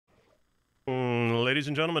Ladies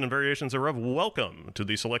and gentlemen, and variations thereof, welcome to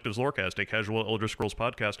the Selectives Lorecast, a casual Elder Scrolls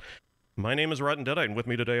podcast. My name is Rotten Deadite, and with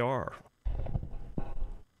me today are...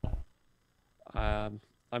 I'm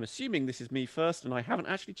assuming this is me first, and I haven't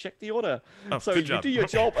actually checked the order. Oh, so good you job. do your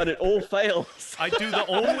job, and it all fails. I do the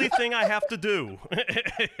only thing I have to do.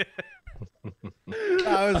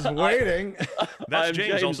 I was waiting. That's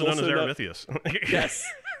James, also known as Aramithius. Yes,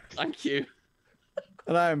 thank you.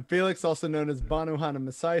 And I am Felix, also known as Banuhana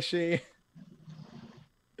Masaishi.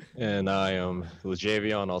 And I am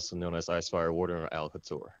Lajavion, also known as Icefire Warden Al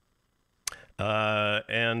Hator.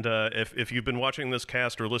 If you've been watching this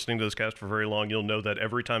cast or listening to this cast for very long, you'll know that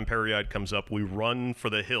every time Peryite comes up, we run for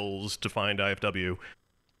the hills to find IFW.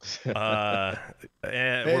 And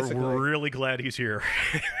we're really glad he's here.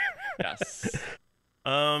 Yes.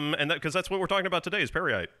 And because that's what we're talking about today is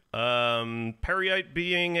Peryite. Peryite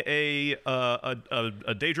being a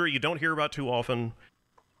Daedra you don't hear about too often.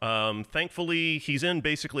 Thankfully, he's in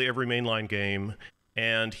basically every mainline game,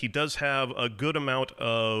 and he does have a good amount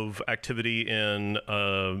of activity in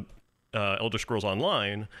Elder Scrolls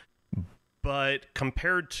Online. But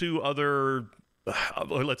compared to other,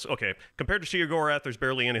 compared to Sheogorath, there's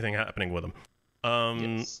barely anything happening with him.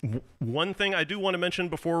 Yes. One thing I do want to mention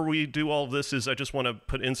before we do all of this is I just want to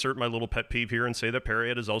insert my little pet peeve here and say that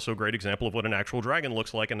Peryite is also a great example of what an actual dragon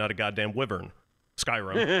looks like and not a goddamn wyvern.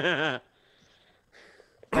 Skyrim.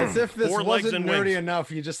 As if this wasn't nerdy wings. enough,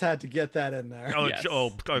 you just had to get that in there. Oh, Yes.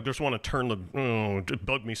 I just want to turn the... it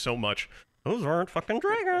bugged me so much. Those aren't fucking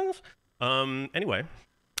dragons. Anyway,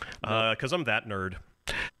 because I'm that nerd.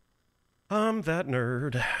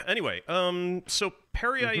 Anyway, so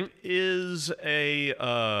Peryite is a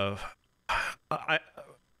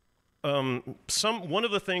one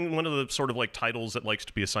of the sort of like titles that likes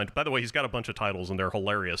to be assigned. By the way, he's got a bunch of titles and they're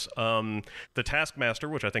hilarious. The Taskmaster,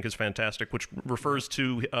 which I think is fantastic, which refers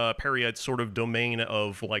to Peryite's sort of domain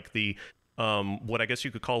of like the what I guess you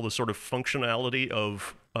could call the sort of functionality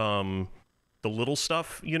of the little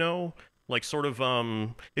stuff, you know. Like sort of,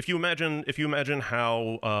 if you imagine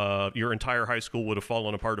how your entire high school would have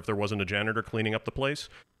fallen apart if there wasn't a janitor cleaning up the place,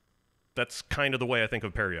 that's kind of the way I think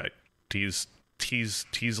of Peryite. He's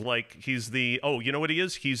the you know what he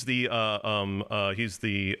is? He's the what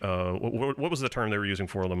was the term they were using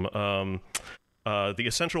for them? The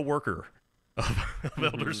essential worker of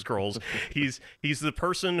Elder Scrolls. He's the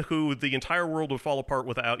person who the entire world would fall apart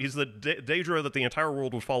without. He's the Daedra that the entire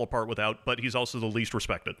world would fall apart without, but he's also the least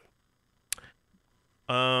respected.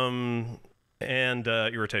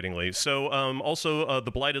 Irritatingly. So, also,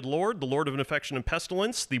 the Blighted Lord, the Lord of Infection and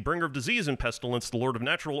Pestilence, the Bringer of Disease and Pestilence, the Lord of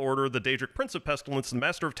Natural Order, the Daedric Prince of Pestilence, the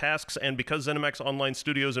Master of Tasks, and because ZeniMax Online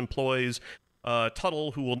Studios employs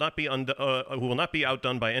Tuttle, who will not be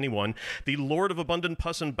outdone by anyone, the Lord of Abundant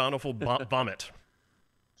Pus and Bountiful Vomit.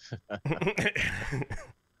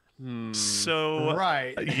 So,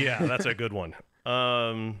 Right. Yeah, that's a good one.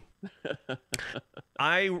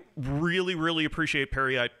 I really appreciate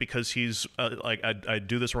Peryite because he's I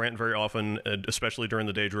do this rant very often, especially during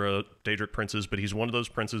the Daedric princes, but he's one of those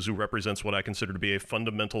princes who represents what I consider to be a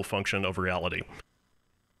fundamental function of reality,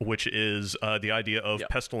 which is the idea of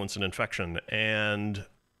pestilence and infection. And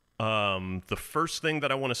the first thing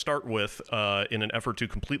that I want to start with in an effort to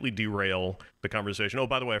completely derail the conversation. Oh,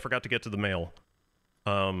 by the way, I forgot to get to the mail.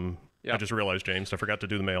 I just realized, James, I forgot to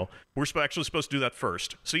do the mail. We're actually supposed to do that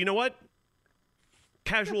first. So you know what?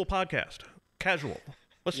 Casual podcast. Casual.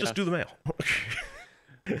 Let's just do the mail.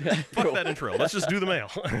 Fuck that intro. Let's just do the mail.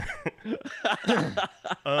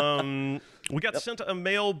 We got sent a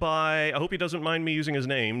mail by, I hope he doesn't mind me using his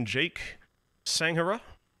name, Jake Sanghara.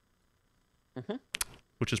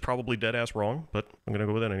 Which is probably dead-ass wrong, but I'm going to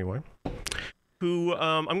go with that anyway. Who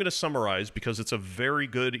I'm going to summarize because it's a very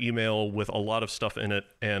good email with a lot of stuff in it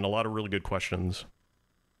and a lot of really good questions.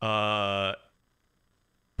 But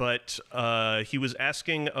he was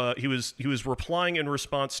asking, he was replying in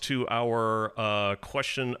response to our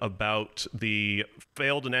question about the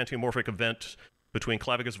failed enantiomorphic event between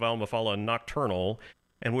Clavicus Val Mephala and Nocturnal,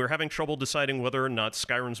 and we were having trouble deciding whether or not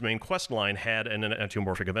Skyrim's main quest line had an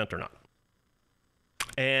enantiomorphic event or not.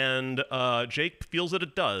 And Jake feels that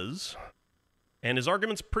it does. And his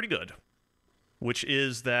argument's pretty good, which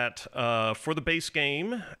is that for the base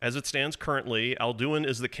game, as it stands currently, Alduin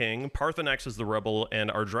is the king, Paarthurnax is the rebel, and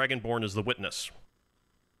our Dragonborn is the witness.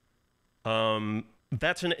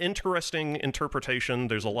 That's an interesting interpretation.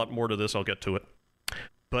 There's a lot more to this. I'll get to it.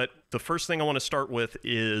 But the first thing I want to start with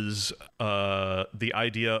is the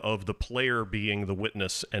idea of the player being the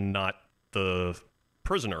witness and not the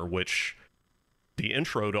prisoner, which the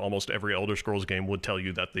intro to almost every Elder Scrolls game would tell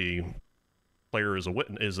you that the player is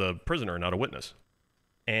a prisoner, not a witness.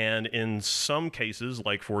 And in some cases,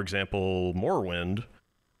 like for example Morrowind,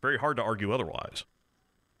 very hard to argue otherwise.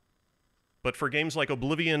 But for games like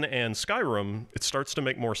Oblivion and Skyrim, it starts to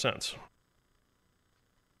make more sense.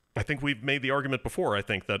 I think we've made the argument before, I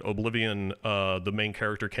think, that Oblivion, the main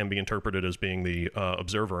character can be interpreted as being the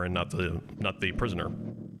observer and not the prisoner.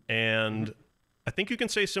 And I think you can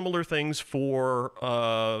say similar things for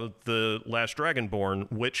the Last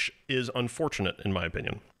Dragonborn, which is unfortunate, in my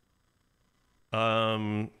opinion.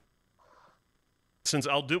 But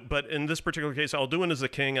in this particular case, Alduin is the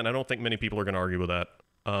king, and I don't think many people are going to argue with that.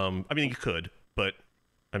 I mean, you could, but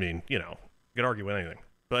I mean, you could argue with anything.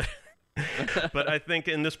 But but I think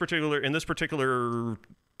in this particular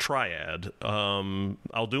triad,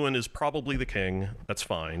 Alduin is probably the king. That's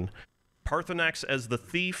fine. Paarthurnax as the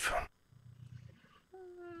thief.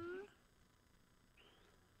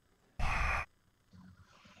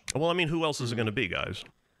 Well, I mean, who else is it going to be, guys?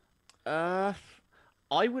 I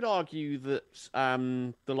would argue that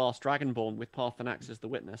the Last Dragonborn with Paarthurnax as the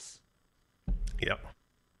witness. Yep.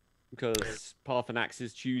 Because Paarthurnax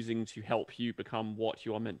is choosing to help you become what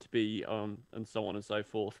you are meant to be, and so on and so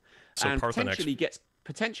forth. So and Paarthurnax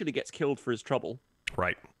potentially gets killed for his trouble.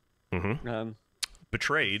 Right. Mm-hmm.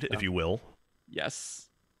 Betrayed, if you will. Yes.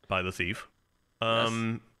 By the thief. Yes.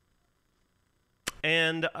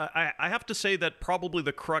 And I have to say that probably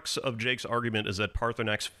the crux of Jake's argument is that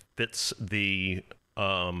Paarthurnax fits the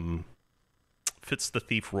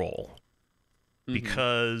thief role.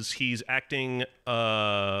 Because he's acting,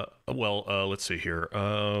 let's see here.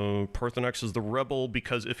 Paarthurnax is the rebel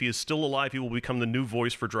because if he is still alive, he will become the new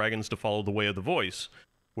voice for dragons to follow the way of the voice,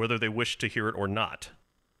 whether they wish to hear it or not.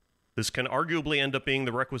 This can arguably end up being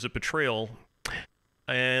the requisite betrayal,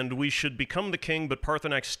 and we should become the king, but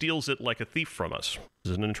Paarthurnax steals it like a thief from us.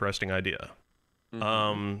 This is an interesting idea.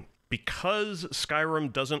 Because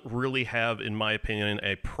Skyrim doesn't really have, in my opinion,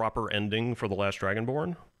 a proper ending for The Last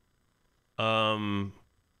Dragonborn,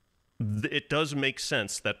 it does make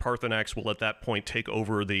sense that Paarthurnax will at that point take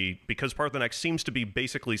over because Paarthurnax seems to be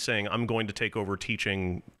basically saying, I'm going to take over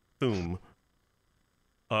teaching Thu'um.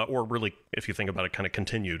 Or really, if you think about it, kind of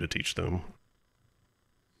continue to teach Thu'um.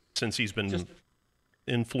 Since he's been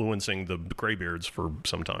influencing the Greybeards for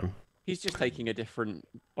some time. He's just taking a different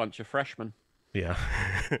bunch of freshmen. Yeah.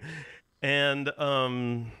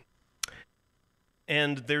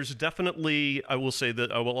 And there's definitely, I will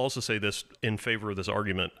also say this in favor of this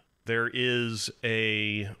argument. It's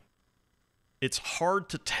hard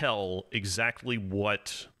to tell exactly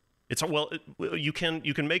what you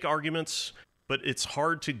can make arguments, but it's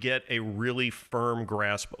hard to get a really firm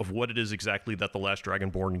grasp of what it is exactly that the Last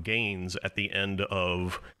Dragonborn gains at the end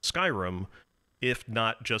of Skyrim, if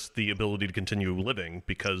not just the ability to continue living,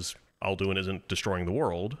 because Alduin isn't destroying the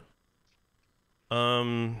world.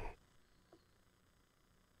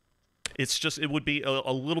 It's just it would be a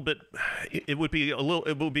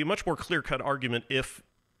much more clear-cut argument if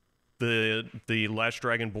the Last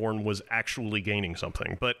Dragonborn was actually gaining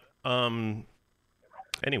something. But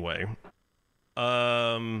anyway,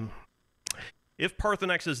 if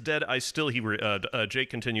Paarthurnax is dead, Jake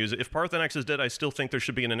continues. If Paarthurnax is dead, I still think there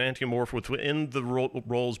should be an enantiomorph within the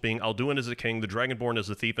roles being Alduin as the king, the Dragonborn as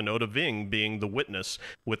the thief, and Odahviing being the witness,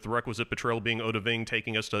 with the requisite betrayal being Odahviing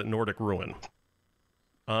taking us to Nordic ruin.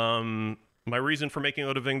 My reason for making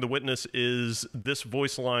Odahviing the witness is this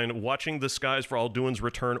voice line, watching the skies for Alduin's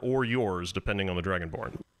return or yours, depending on the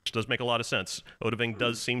Dragonborn. Which does make a lot of sense. Odahviing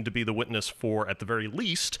does seem to be the witness for, at the very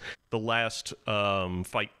least, the last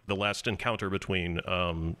fight, the last encounter between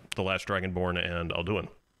the Last Dragonborn and Alduin.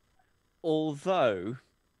 Although,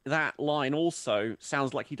 that line also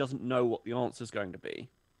sounds like he doesn't know what the answer's going to be.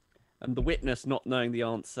 And the witness not knowing the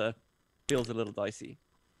answer feels a little dicey.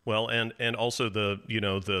 Well, and also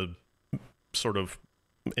the sort of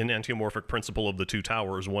enantiomorphic principle of the two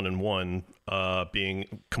towers, 1 and 1,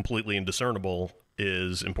 being completely indiscernible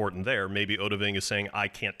is important there. Maybe Odahviing is saying, I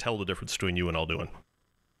can't tell the difference between you and Alduin.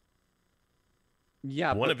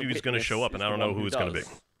 Yeah, one of you is going to show up, and I don't know who it's going to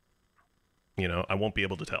be. I won't be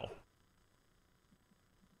able to tell.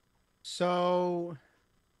 So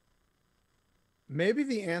maybe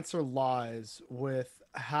the answer lies with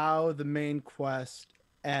how the main quest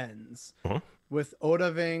ends. With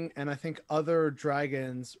Odahviing and I think other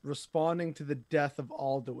dragons responding to the death of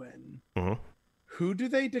Alduin. Who do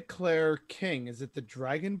they declare king? Is it the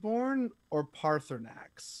Dragonborn or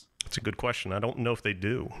Paarthurnax? That's a good question. I don't know if they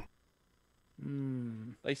do.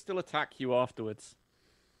 They still attack you afterwards.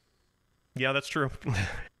 Yeah, that's true.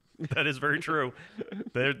 That is very true.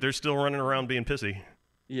 They're still running around being pissy.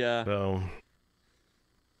 Yeah.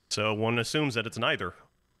 So one assumes that it's neither,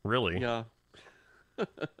 really. Yeah.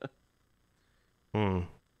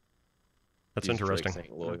 That's These interesting. drakes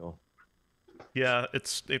ain't loyal. Yeah,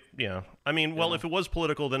 yeah. I mean, well, if it was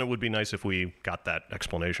political, then it would be nice if we got that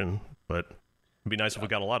explanation. But it'd be nice if we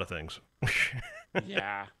got a lot of things.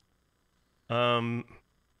 Yeah.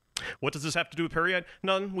 What does this have to do with Peryite?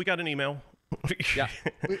 None. We got an email. Yeah.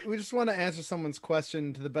 We just want to answer someone's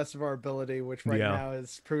question to the best of our ability, which right now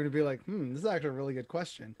is proven to be like, this is actually a really good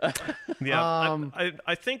question. Yeah,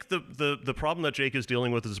 I think the problem that Jake is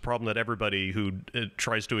dealing with is a problem that everybody who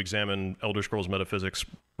tries to examine Elder Scrolls metaphysics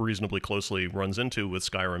reasonably closely runs into with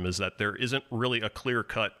Skyrim, is that there isn't really a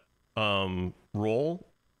clear-cut role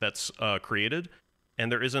that's created,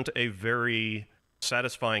 and there isn't a very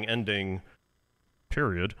satisfying ending,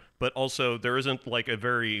 period, but also there isn't like a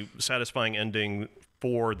very satisfying ending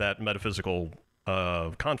for that metaphysical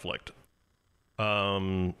conflict.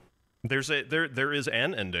 There is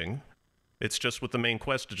an ending. It's just with the main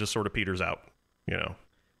quest, it just sort of peters out, you know.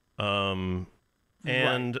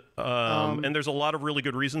 And there's a lot of really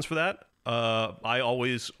good reasons for that. I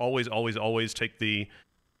always take the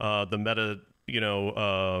meta, you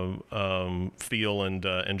know, feel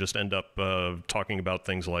and just end up talking about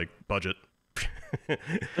things like budget.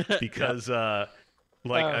 Because I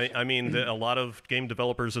mean, a lot of game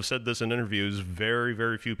developers have said this in interviews. Very,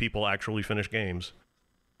 very few people actually finish games.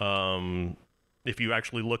 If you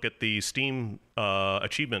actually look at the Steam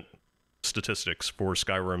achievement statistics for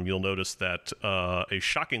Skyrim, you'll notice that a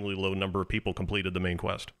shockingly low number of people completed the main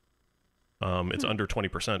quest. It's under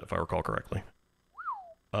 20%, if I recall correctly.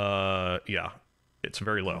 Yeah, it's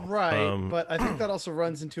very low. Right, but I think that also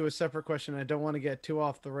runs into a separate question. I don't want to get too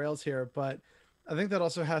off the rails here, but I think that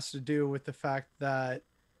also has to do with the fact that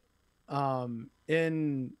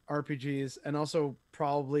in RPGs, and also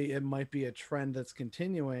probably it might be a trend that's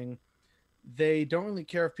continuing, they don't really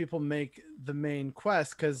care if people make the main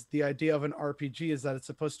quest, because the idea of an RPG is that it's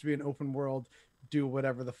supposed to be an open world, do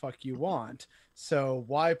whatever the fuck you want. So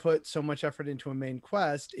why put so much effort into a main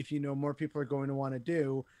quest if you know more people are going to want to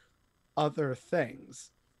do other things?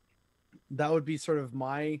 That would be sort of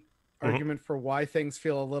my argument for why things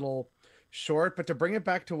feel a little short. But to bring it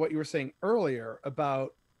back to what you were saying earlier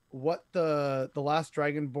about what the last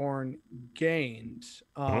Dragonborn gained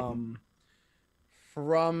from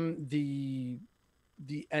the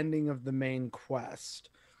ending of the main quest,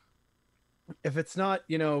 if it's not,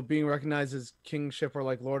 you know, being recognized as kingship or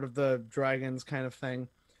like Lord of the Dragons kind of thing,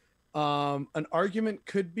 an argument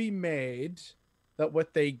could be made that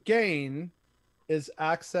what they gain is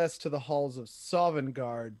access to the halls of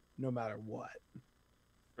Sovngarde no matter what.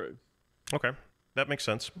 True. Okay, that makes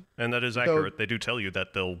sense, and that is accurate. They do tell you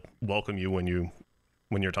that they'll welcome you when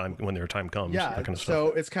their time comes. Yeah, that kind of so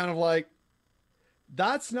stuff. it's kind of like,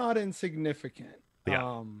 that's not insignificant.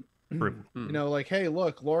 Yeah. You know, like, hey,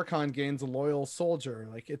 look, Lorkhan gains a loyal soldier.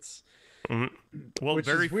 Like, it's well, which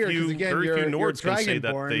very is weird, few again, very few Nords can say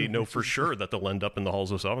that Dragonborn, they know which for sure that they'll end up in the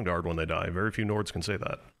halls of Sovngarde when they die. Very few Nords can say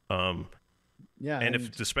that. Yeah, and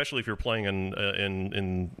especially if you're playing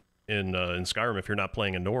in Skyrim, if you're not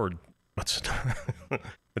playing a Nord,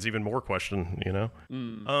 that's even more question, you know.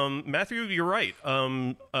 Matthew, you're right.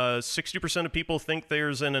 60% of people think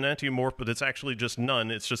there's an enantiomorph, but it's actually just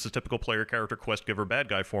none. It's just a typical player character quest giver bad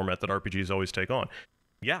guy format that RPGs always take on.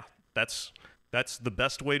 Yeah, that's the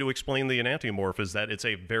best way to explain the enantiomorph, is that it's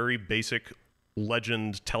a very basic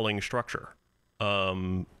legend telling structure.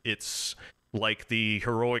 It's like the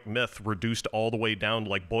heroic myth reduced all the way down,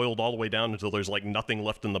 like boiled all the way down until there's like nothing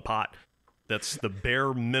left in the pot. That's the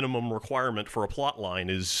bare minimum requirement for a plot line.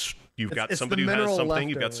 Is you've got somebody who has something,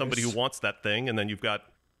 you've got somebody who wants that thing, and then you've got,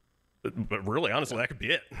 but really, honestly, that could be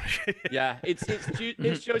it. Yeah, it's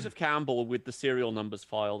Joseph Campbell with the serial numbers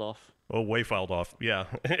filed off. Oh, way filed off. Yeah.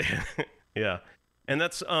 Yeah. And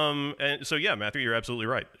that's and so yeah, Matthew, you're absolutely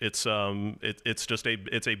right. It's just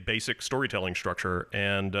a basic storytelling structure,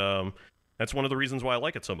 and that's one of the reasons why I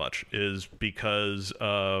like it so much, is because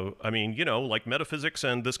I mean, you know, like metaphysics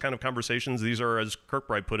and this kind of conversations, these are, as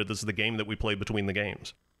Kirkbride put it, this is the game that we play between the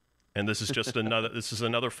games, and this is just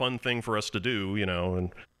another fun thing for us to do, you know,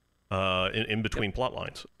 and in between plot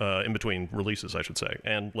lines, in between releases, I should say.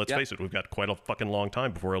 And let's face it, we've got quite a fucking long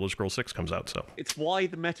time before Elder Scrolls 6 comes out. So it's why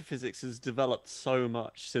the metaphysics has developed so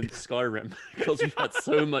much since Skyrim, because we've had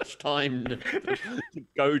so much time to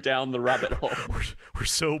go down the rabbit hole. We're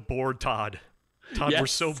so bored, Todd. Todd, we're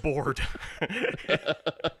so bored.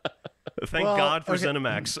 Thank God for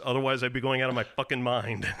ZeniMax. Otherwise, I'd be going out of my fucking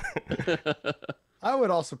mind. I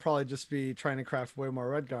would also probably just be trying to craft way more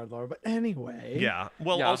Redguard lore, but anyway. Yeah.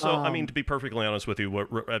 Well, also, I mean, to be perfectly honest with you,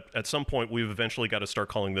 at some point we've eventually got to start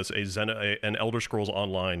calling this an Elder Scrolls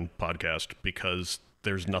Online podcast, because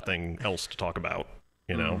there's nothing else to talk about.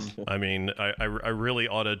 You know, I mean, I really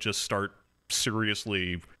ought to just start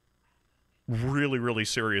seriously, really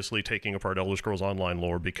seriously taking apart Elder Scrolls Online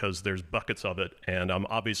lore because there's buckets of it, and I'm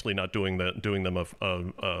obviously not doing them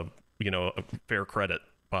a fair credit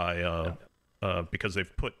by because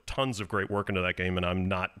they've put tons of great work into that game, and I'm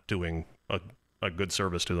not doing a good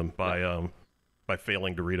service to them by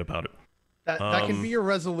failing to read about it. That can be your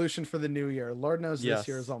resolution for the new year. Lord knows Yes. this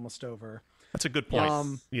year is almost over. That's a good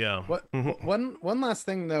point. Yeah. One last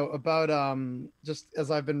thing though about just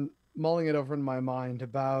as I've been mulling it over in my mind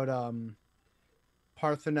about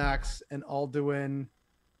Parthenax and Alduin,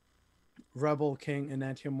 Rebel King and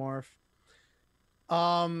Antiomorph.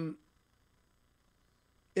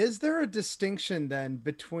 Is there a distinction then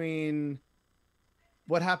between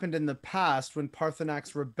what happened in the past when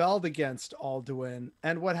Parthenax rebelled against Alduin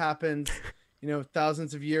and what happens,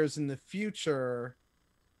 thousands of years in the future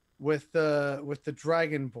with the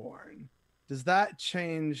Dragonborn? Does that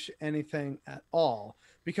change anything at all?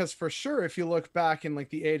 Because for sure, if you look back in like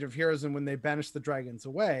the Age of Heroes and when they banished the dragons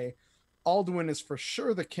away, Alduin is for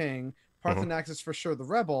sure the king, Parthenax is for sure the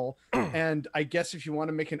rebel, and I guess if you want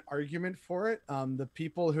to make an argument for it, the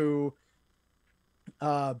people who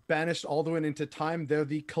banished Alduin into time, they're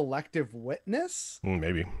the collective witness,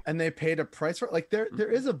 maybe, and they paid a price for it. Like there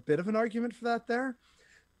is a bit of an argument for that there.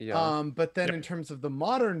 Yeah. But then in terms of the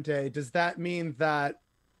modern day, does that mean that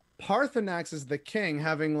Parthenax is the king,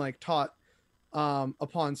 having like taught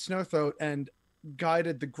upon Snowthroat and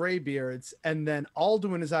guided the Greybeards, and then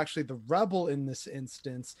Alduin is actually the rebel in this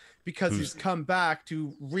instance because he's come back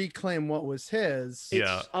to reclaim what was his?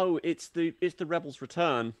 It's the rebel's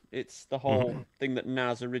return. It's the whole thing that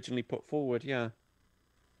Naz originally put forward. Yeah.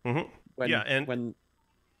 Right.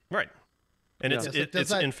 And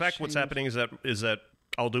it's in fact what's happening is that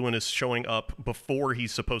Alduin is showing up before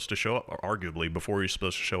he's supposed to show up, or arguably before he's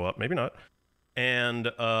supposed to show up, maybe not, and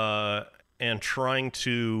trying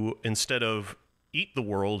to, instead of eat the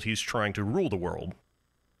world, he's trying to rule the world.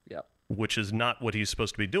 Yep. Which is not what he's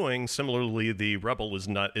supposed to be doing. Similarly, the rebel is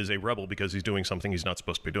a rebel because he's doing something he's not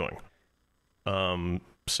supposed to be doing.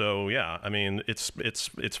 So yeah, I mean, it's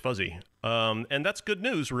fuzzy. And that's good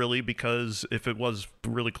news, really, because if it was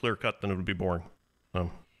really clear cut, then it would be boring.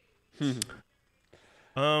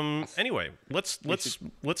 Anyway, let's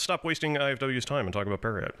stop wasting IFW's time and talk about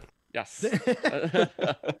Peryite. Yes. The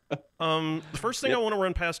first thing I want to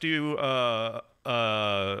run past you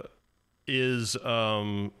is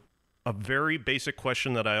a very basic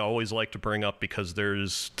question that I always like to bring up because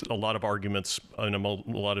there's a lot of arguments in a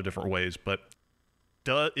lot of different ways. But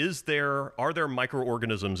are there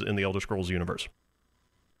microorganisms in the Elder Scrolls universe?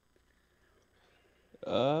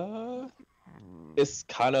 It's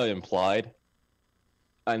kind of implied.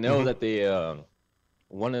 I know that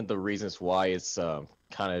one of the reasons why it's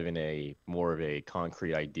kind of in a more of a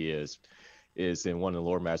concrete idea is in one of the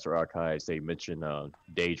Lore Master archives they mention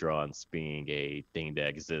Daedrons being a thing that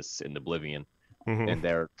exists in Oblivion, and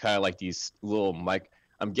they're kind of like these little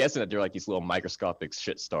I'm guessing that they're like these little microscopic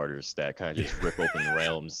shit starters that kind of just rip open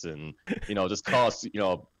realms and just cause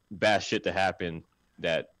bad shit to happen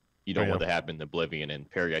that you don't want to happen in Oblivion,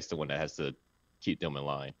 and Peryite's the one that has to keep them in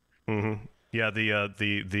line. Yeah,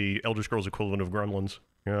 the Elder Scrolls equivalent of gremlins.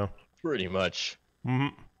 Yeah, pretty much.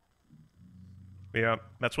 Yeah,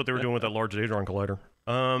 that's what they were doing with that Large Hadron Collider.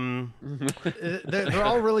 They're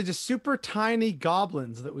all really just super tiny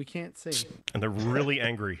goblins that we can't see, and they're really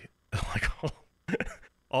angry, like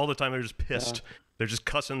all the time. They're just pissed. Yeah. They're just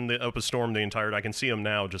cussing up a storm the entire. I can see them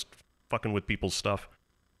now, just fucking with people's stuff.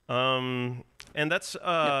 And that's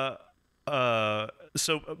that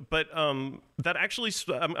actually,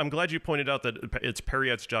 I'm glad you pointed out that it's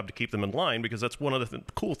Peryite's job to keep them in line, because that's one of the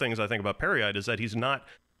cool things I think about Peryite is that he's not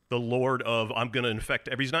the lord of I'm going to infect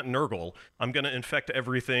he's not Nurgle. I'm going to infect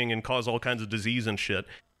everything and cause all kinds of disease and shit.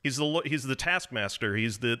 He's the taskmaster.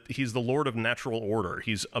 He's the lord of natural order.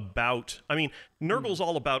 He's about, I mean, Nurgle's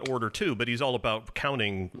all about order too, but he's all about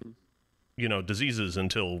counting, diseases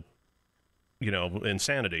until,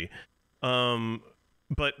 insanity.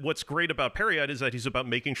 But what's great about Peryite is that he's about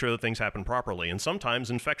making sure that things happen properly, and sometimes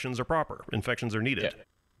infections are proper. Infections are needed.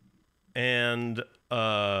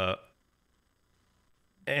 Yeah.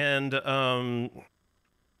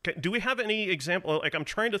 Do we have any example? Like, I'm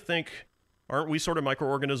trying to think. Aren't we sort of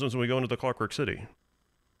microorganisms when we go into the Clockwork City?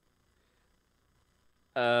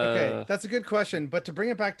 Okay, that's a good question. But to bring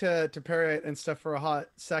it back to Peryite and stuff for a hot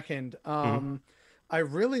second, I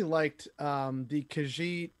really liked the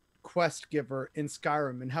Khajiit quest giver in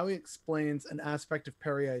Skyrim and how he explains an aspect of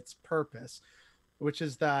Peryite's purpose, which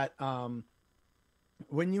is that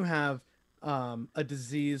when you have a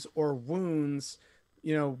disease or wounds,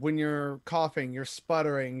 you know, when you're coughing, you're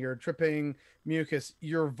sputtering, you're dripping mucus,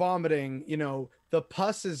 you're vomiting, you know, the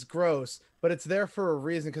pus is gross, but it's there for a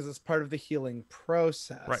reason because it's part of the healing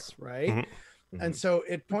process, right? And so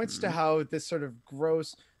it points to how this sort of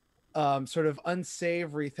gross, sort of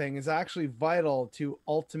unsavory thing is actually vital to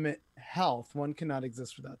ultimate health. One cannot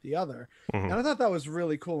exist without the other. And I thought that was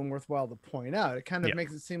really cool and worthwhile to point out. It kind of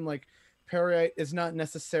makes it seem like Peryite is not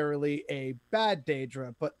necessarily a bad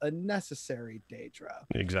Daedra, but a necessary Daedra.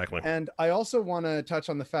 Exactly. And I also want to touch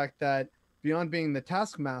on the fact that beyond being the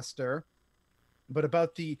Taskmaster, but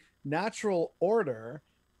about the natural order,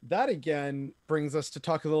 that again brings us to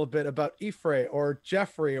talk a little bit about Ifre or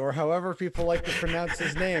Jeffrey or however people like to pronounce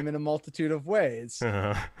his name in a multitude of ways.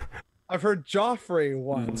 I've heard Joffrey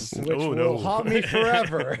once, which will haunt me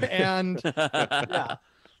forever. And yeah,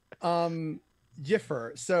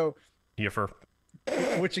 Yiffer. So Yiffer.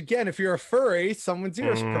 Which again, if you're a furry, someone's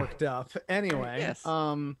ears perked up. Anyway, Yes.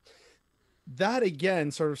 That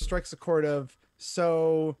again sort of strikes a chord of,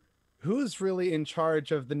 so who's really in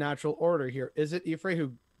charge of the natural order here? Is it Ifre,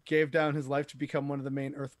 who gave down his life to become one of the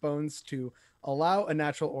main Earthbones to allow a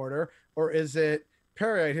natural order? Or is it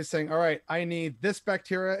Peryite who's saying, all right, I need this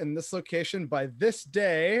bacteria in this location by this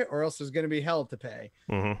day, or else there's going to be hell to pay?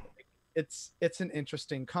 It's an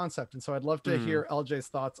interesting concept. And so I'd love to hear LJ's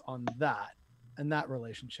thoughts on that and that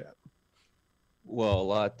relationship. Well, a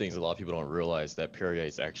lot of things a lot of people don't realize that Peryite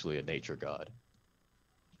is actually a nature god.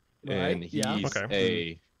 Right, And he's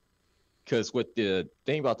because with the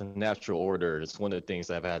thing about the natural order, it's one of the things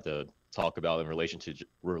I've had to talk about in relationship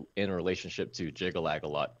to Jigalag a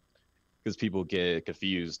lot, because people get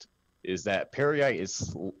confused, is that Peryite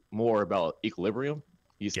is more about equilibrium.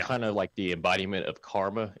 He's kind of like the embodiment of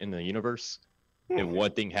karma in the universe. If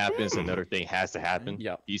one thing happens, another thing has to happen.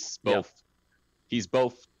 He's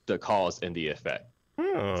both the cause and the effect.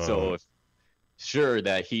 So sure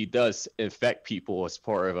that he does infect people as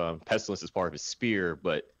part of pestilence, as part of his spear,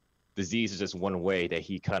 but disease is just one way that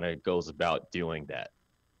he kind of goes about doing that.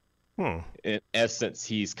 In essence,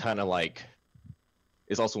 he's kind of like,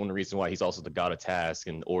 it's also one of the reasons why he's also the god of task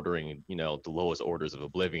and ordering, you know, the lowest orders of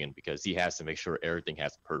oblivion, because he has to make sure everything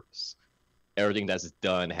has purpose. Everything that's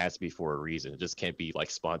done has to be for a reason. It just can't be like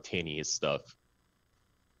spontaneous stuff.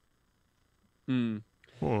 Making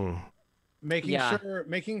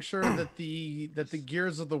sure that the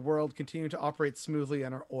gears of the world continue to operate smoothly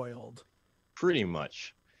and are oiled. Pretty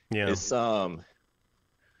much. Yeah. It's one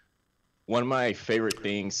of my favorite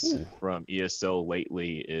things from ESO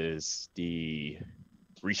lately is the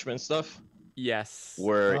Reachman stuff. Yes.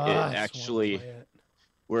 Where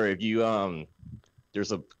where if you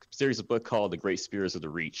there's a series of book called The Great Spears of the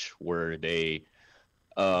Reach, where they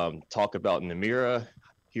talk about Namira,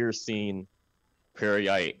 Hircine,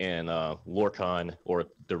 Peryite, and Lorcan, or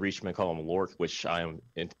the Reachmen call him Lork, which I'm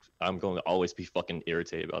going to always be fucking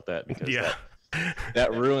irritated about that, because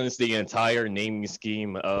that ruins the entire naming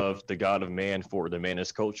scheme of the god of man for the Manus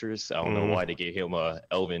cultures. I don't know why they gave him a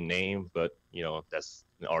elven name, but you know, that's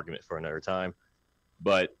an argument for another time.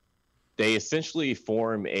 But they essentially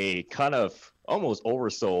form a kind of almost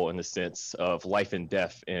oversoul in the sense of life and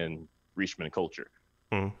death in Reachman culture,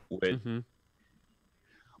 with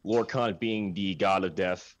Lorcan being the god of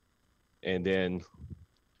death, and then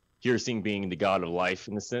Hircine being the god of life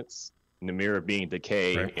in a sense, Namira being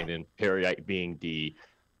decay, and then Peryite being the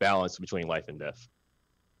balance between life and death.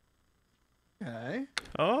 Okay.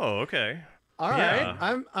 Oh, okay. All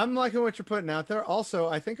right. I'm liking what you're putting out there. Also,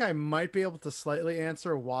 I think I might be able to slightly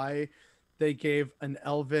answer why they gave an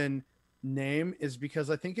elven name, is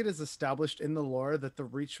because I think it is established in the lore that the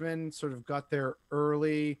Reachmen sort of got their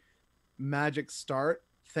early magic start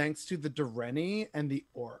thanks to the Dureni and the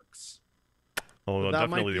orcs. Oh, so that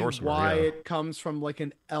definitely might be the Orcs. why it comes from like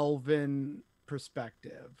an elven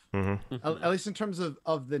perspective, at least in terms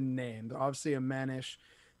of the name. They're obviously a Manish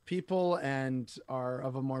people and are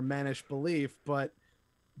of a more Manish belief, but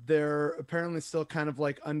they're apparently still kind of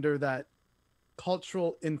like under that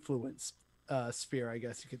cultural influence sphere, I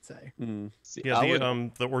guess you could say. The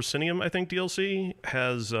Orsinium, I think, DLC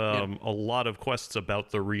has a lot of quests about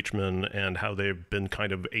the Reachmen and how they've been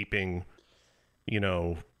kind of aping, you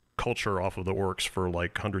know, culture off of the orcs for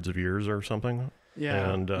like hundreds of years or something.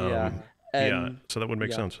 And so that would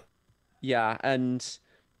make sense. And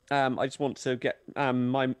I just want to get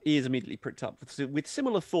my ears immediately pricked up with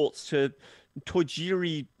similar thoughts to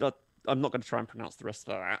Tojiri. I'm not going to try and pronounce the rest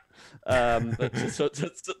of that. But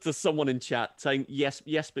to someone in chat saying yes,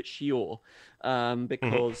 but sure,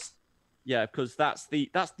 because because that's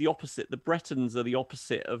the opposite. The Bretons are the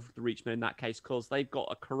opposite of the Reachmen in that case, because they've got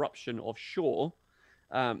a corruption of Shore,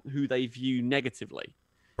 who they view negatively.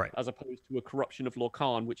 Right. as opposed to a corruption of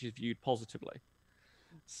Lorcan, which is viewed positively.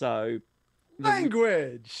 So,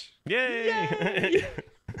 Language. Yay!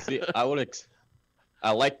 See, I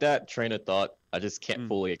like that train of thought. I just can't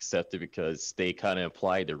fully accept it because they kind of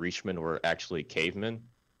imply the Reachmen were actually cavemen.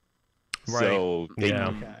 Right. So they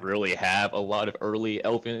Yeah. really have a lot of early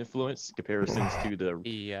elven influence comparisons to the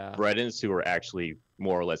yeah, Bredens, who are actually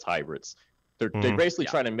more or less hybrids. They're Mhm. basically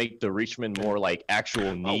trying to make the Reachmen more like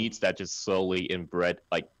actual needs that just slowly inbred,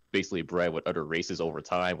 like basically bred with other races over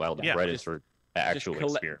time, while the Yeah. Bredens are an actual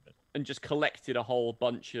experiment. and just collected a whole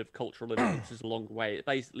bunch of cultural influences along the way. It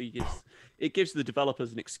basically gives the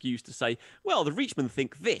developers an excuse to say, well, the Reachmen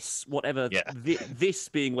think this, whatever this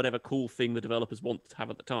being whatever cool thing the developers want to have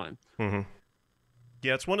at the time. Mm-hmm.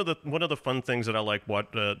 Yeah, it's one of the fun things that I like.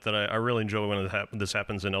 That I really enjoy when this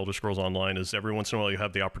happens in Elder Scrolls Online is every once in a while you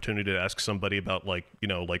have the opportunity to ask somebody about like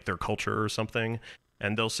their culture or something,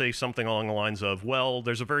 and they'll say something along the lines of, "Well,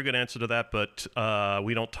 there's a very good answer to that, but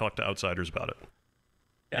we don't talk to outsiders about it."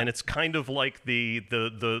 Yeah. And it's kind of like the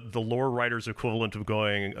lore writer's equivalent of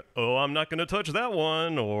going, "Oh, I'm not going to touch that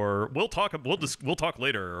one," or "We'll talk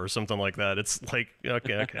later," or something like that. It's like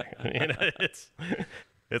okay.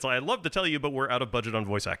 It's like, I'd love to tell you, but we're out of budget on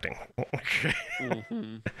voice acting.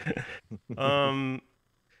 I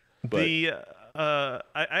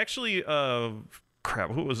actually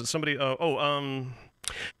crap. Who was it? Somebody.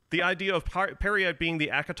 The idea of Peryite being the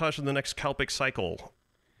Akatosh in the next Kalpic cycle.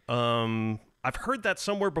 I've heard that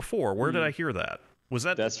somewhere before. Where did I hear that? Was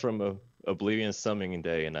that? That's from Oblivion Summoning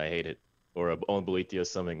Day, and I hate it. Or Onbolethia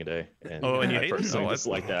Summoning Day. And and you I hate it? personally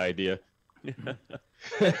dislike that idea.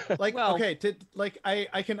 Like, okay,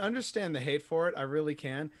 I can understand the hate for it. I really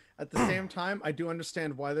can. At the same time, I do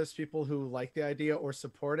understand why there's people who like the idea or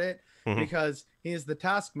support it, because he is the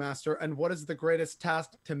taskmaster, and what is the greatest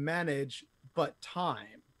task to manage but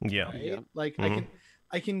time? Yeah. Right? Like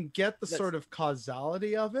I can get the sort of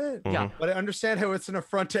causality of it. Yeah. But I understand how it's an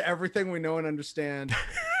affront to everything we know and understand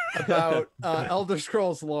about Elder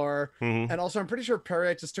Scrolls lore. And also I'm pretty sure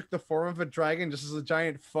Peryite just took the form of a dragon just as a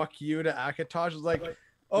giant fuck you to Akatosh. It's like,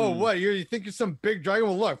 oh, what? You think you're some big dragon?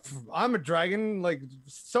 Well, look, I'm a dragon. Like,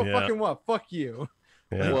 so fucking what? Fuck you.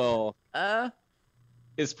 Yeah. Well,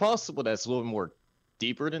 it's possible that's a little more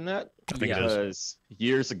deeper than that. I think it is. Because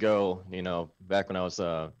years ago, back when I was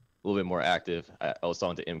a little bit more active, I was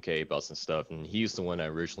talking to MK about some stuff, and he's the one that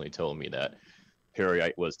originally told me that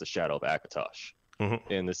Peryite was the shadow of Akatosh.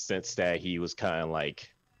 In the sense that he was kind of like,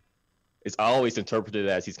 I always interpreted it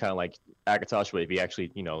as he's kind of like Akatosh, but if he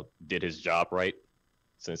actually, did his job right,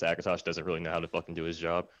 since Akatosh doesn't really know how to fucking do his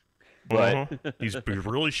job. But he's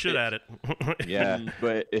really shit at it. Yeah,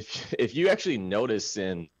 but if you actually notice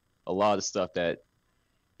in a lot of the stuff that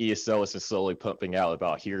ESO has been slowly pumping out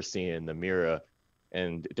about Hircine and Namira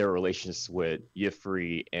and their relations with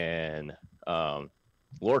Y'ffre and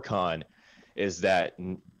Lorcan, is that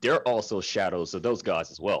they're also shadows of those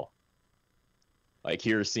gods as well. Like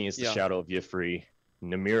Hircine is the shadow of Y'ffre.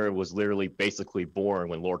 Namira was literally basically born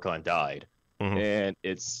when Lorcan died. And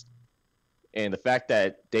the fact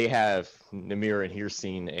that they have Namira and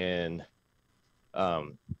Hircine and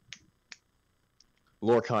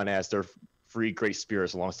Lorcan as their free great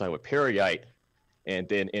spirits alongside with Peryite, and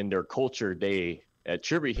then in their culture they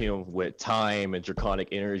attribute him with time and draconic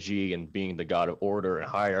energy and being the god of order and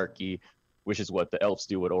hierarchy, which is what the elves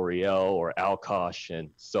do with Oriel or Alkosh and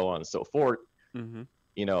so on and so forth.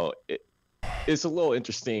 It's a little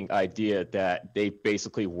interesting idea that they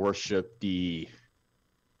basically worship the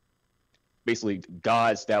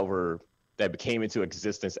gods that became into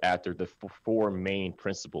existence after the four main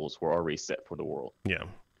principles were already set for the world. Yeah.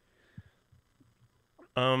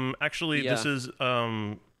 Actually, this is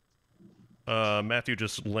Matthew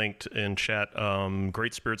just linked in chat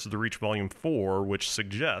Great Spirits of the Reach Volume 4, which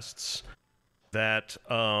suggests that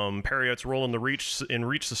Peryite's role in the Reach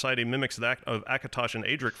Society mimics that of Akatosh and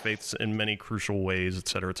Adric faiths in many crucial ways,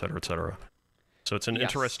 etc., etc., etc. So it's an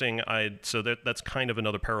interesting. So that's kind of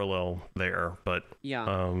another parallel there, but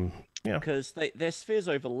because their spheres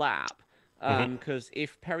overlap. Because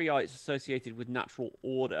if Peryite's associated with natural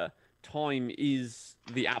order, time is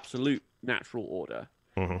the absolute natural order,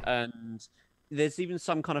 and there's even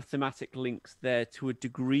some kind of thematic links there to a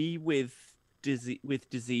degree with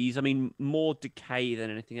disease. I mean, more decay than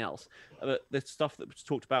anything else. But the stuff that was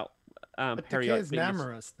talked about, but decay is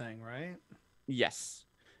Namura's thing, right? Yes.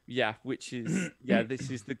 Yeah, which is this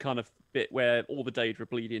is the kind of bit where all the Daedra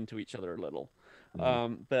bleed into each other a little.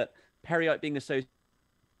 But Peryite being associated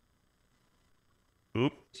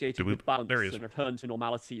with balance and return to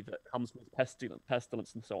normality that comes with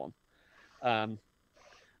pestilence and so on,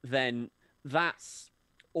 then that's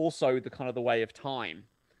also the kind of the way of time.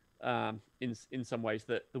 in some ways,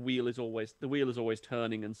 that the wheel is always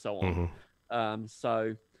turning and so on. Mm-hmm.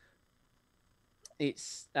 So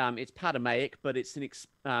it's Patamaic, but it's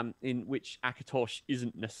in which Akatosh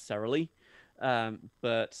isn't necessarily,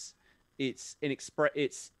 but it's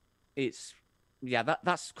yeah,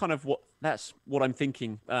 that's kind of what I'm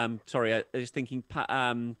thinking. Sorry, I was thinking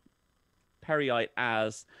Peryite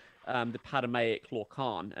as the Patamaic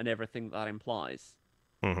Lorcan and everything that implies.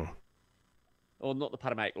 Mm-hmm. Or not the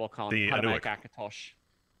Patamaic Lorcan, The Patamaic Anuic. Akatosh.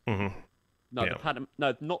 Mm-hmm. No, Yeah.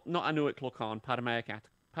 not Anuic Lorcan, Patamaic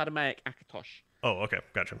Akatosh. Oh, okay,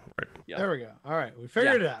 gotcha. Right. Yeah. There we go. All right, we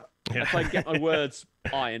figured it out. Yeah. If I can get my words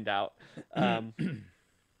ironed out,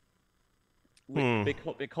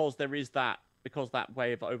 because there is that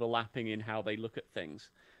way of overlapping in how they look at things,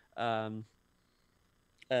 and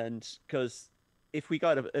because if we go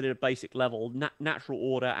at a basic level, natural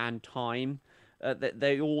order and time,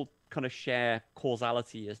 they all kind of share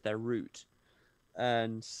causality as their root,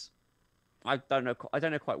 and I don't know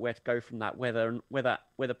quite where to go from that. Whether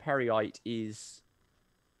Peryite is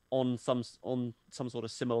on some sort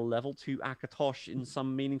of similar level to Akatosh in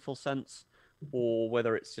some meaningful sense, or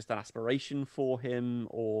whether it's just an aspiration for him,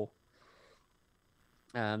 or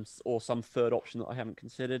some third option that I haven't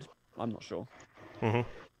considered. I'm not sure. Mm-hmm.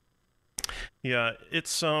 Yeah,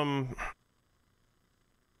 it's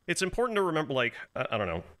important to remember. Like, I don't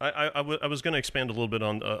know. I was going to expand a little bit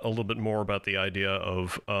on a little bit more about the idea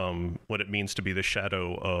of what it means to be the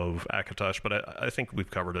shadow of Akatosh, but I think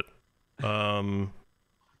we've covered it.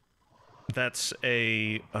 That's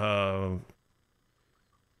a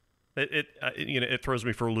it throws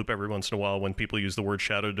me for a loop every once in a while when people use the word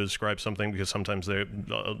shadow to describe something, because sometimes there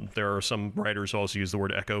are some writers who also use the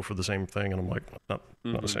word echo for the same thing, and I'm like, not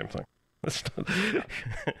the same thing.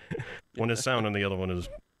 One is sound and the other one is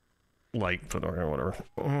light or whatever.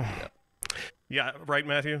 Yeah, right,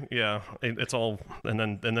 Matthew. Yeah, it's all, and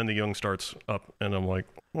then the Jung starts up, and I'm like,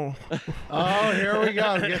 oh, here we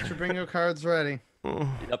go. Get your bingo cards ready.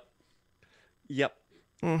 Yep. Yep.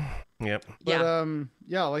 But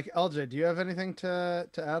yeah, like LJ, do you have anything to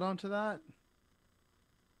add on to that?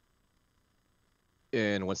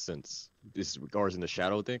 In what sense? This regards in the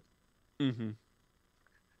shadow thing? Mm-hmm.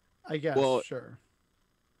 I guess. Well, sure.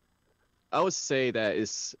 I would say that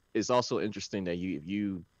it's also interesting that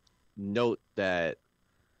you note that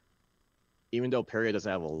even though Perry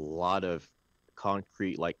doesn't have a lot of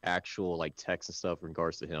concrete, like actual like text and stuff in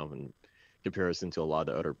regards to him in comparison to a lot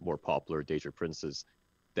of the other more popular Daedric princes,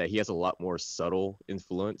 that he has a lot more subtle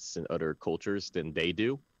influence in other cultures than they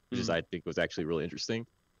do, which is I think was actually really interesting.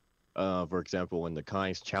 For example, in the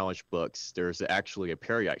Kind's Challenge books, there's actually a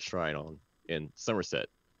Peryite shrine in Somerset,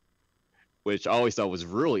 which I always thought was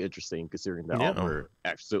really interesting, considering that Altmer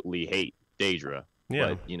absolutely hate Daedra.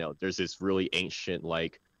 Yeah. But there's this really ancient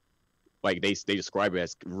like they describe it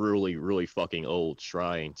as really, really fucking old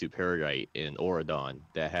shrine to Peryite in Auradon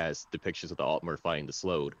that has depictions of the Altmer fighting the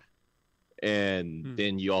Slode. And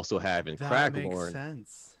then you also have in That makes Craglorn.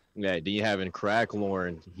 sense. Yeah, then you have in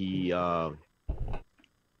Craglorn,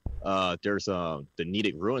 there's the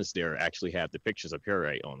Nedic ruins there actually have depictions of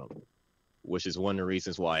Peryite on them, which is one of the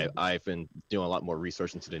reasons why I've been doing a lot more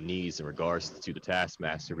research into the Needs in regards to the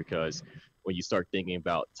Taskmaster, because when you start thinking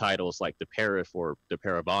about titles like the Parif or the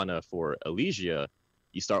Paravana for Elysia,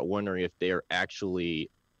 you start wondering if they're actually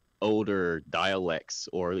older dialects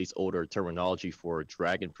or at least older terminology for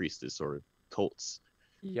dragon priestess or cults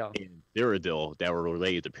in Cyrodiil that were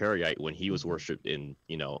related to Peryite when he was worshipped in,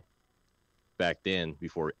 back then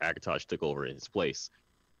before Akatosh took over in his place.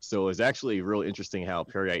 So it's actually really interesting how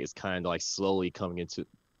Peryite is kind of like slowly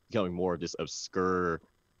becoming more of this obscure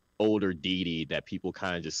older deity that people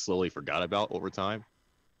kind of just slowly forgot about over time.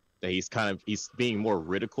 That he's being more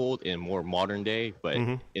ridiculed in more modern day, but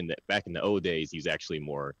back in the old days, he's actually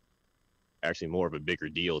more of a bigger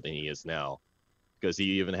deal than he is now. Because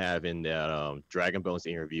you even have in that Dragon Bones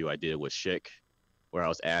interview I did with Schick, where I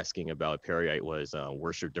was asking about Peryite was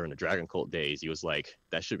worshipped during the Dragon Cult days, he was like,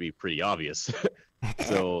 that should be pretty obvious.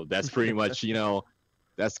 So that's pretty much,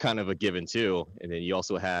 that's kind of a given too. And then you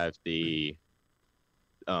also have the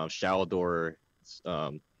Shaldor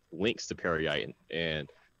links to Peryite, and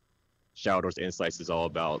Shaldor's insights is all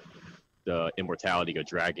about the immortality of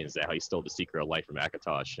dragons, that how he stole the secret of life from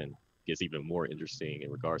Akatosh, and gets even more interesting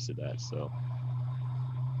in regards to that. So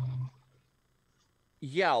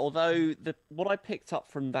yeah, although what I picked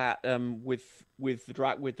up from that with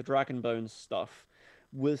the Dragon Bones stuff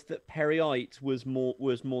was that Peryite was more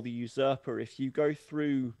the usurper. If you go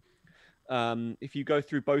through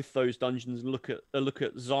both those dungeons and look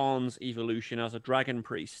at Zahn's evolution as a dragon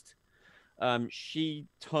priest, she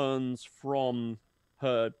turns from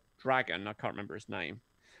her dragon. I can't remember his name.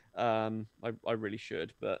 I really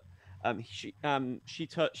should, but she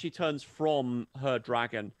turns from her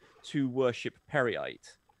dragon to worship Peryite,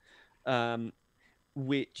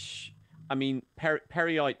 which, I mean,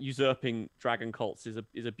 Peryite usurping dragon cults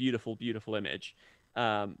is a beautiful, beautiful image,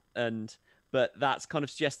 but that's kind of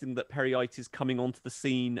suggesting that Peryite is coming onto the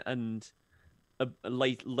scene and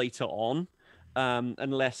later on,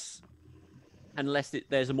 unless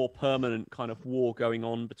there's a more permanent kind of war going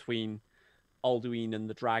on between Alduin and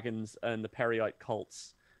the dragons and the Peryite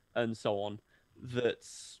cults and so on.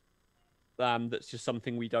 That's just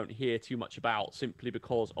something we don't hear too much about, simply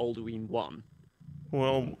because Alduin won.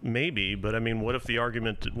 Well, maybe, but I mean, what if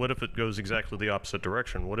it goes exactly the opposite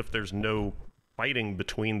direction? What if there's no fighting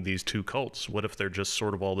between these two cults? What if they're just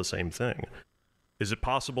sort of all the same thing? Is it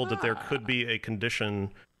possible that there could be a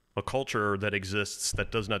condition, a culture that exists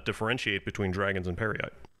that does not differentiate between dragons and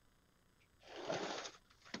Peryite?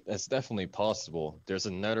 That's definitely possible. There's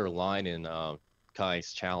another line in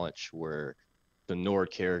Kai's challenge where the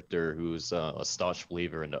Nord character, who's a staunch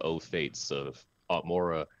believer in the oath fates of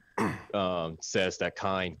Otmora, says that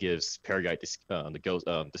Kine gives Peryite the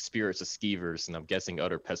spirits of skeevers, and I'm guessing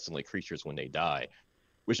other pestilent creatures when they die,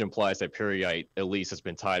 which implies that Peryite at least has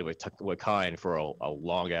been tied with Kine for a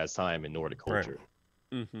long ass time in Nordic culture.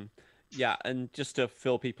 Right. Mm-hmm. Yeah, and just to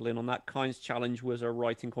fill people in on that, Kine's challenge was a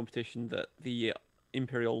writing competition that the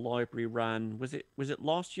Imperial Library ran. Was it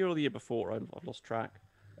last year or the year before? I've lost track.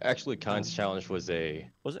 Actually, Kine's challenge was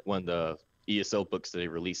one of the ESO books that they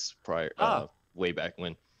released prior way back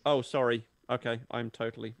when. Oh, sorry. Okay, I'm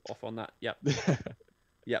totally off on that. Yep.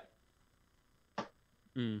 Yep.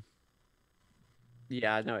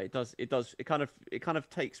 Yeah, no, it does. It kind of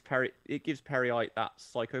takes it gives Peryite that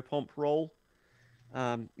psychopomp role.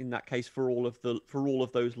 In that case, for all of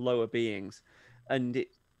those lower beings, and it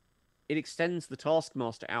extends the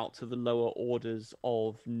Taskmaster out to the lower orders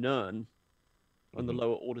of Nirn and the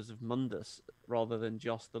lower orders of Mundus, rather than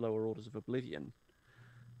just the lower orders of Oblivion.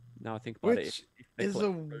 Now I think about it, which is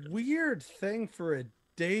a weird thing for a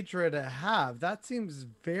Daedra to have. That seems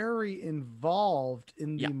very involved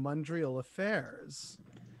in the Mundrial affairs.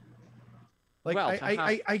 Like, well,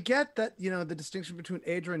 I get that, the distinction between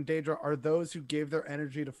Aedra and Daedra are those who gave their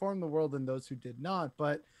energy to form the world and those who did not,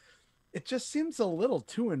 but it just seems a little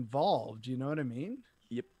too involved. You know what I mean?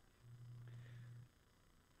 Yep.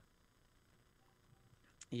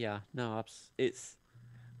 Yeah, no, it's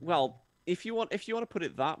well, if you want to put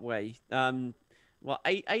it that way, well,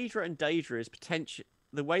 Aedra and Daedra is potential.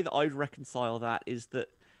 The way that I'd reconcile that is that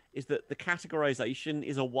the categorization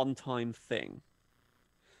is a one-time thing.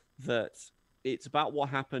 That it's about what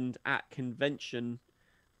happened at convention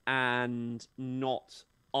and not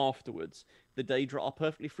afterwards. The Daedra are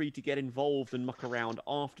perfectly free to get involved and muck around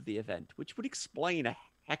after the event, which would explain a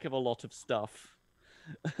heck of a lot of stuff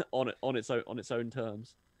on its own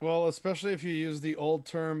terms. Well, especially if you use the old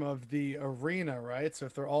term of the arena, right? So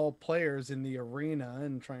if they're all players in the arena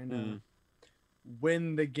and trying to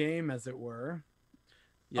win the game, as it were.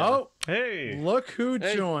 Yeah. Oh, hey! Look who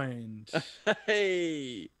joined!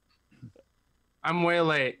 Hey, I'm way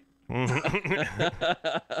late. What did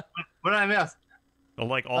I miss?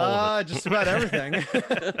 Like all of it. Just about everything.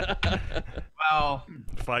 Well,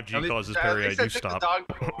 5G causes Peryite to stop.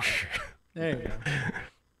 There you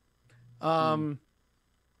go.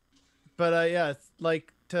 But yeah,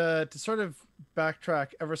 like to sort of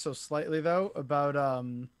backtrack ever so slightly though about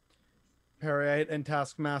Peryite and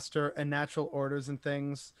Taskmaster and natural orders and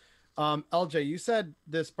things. LJ, you said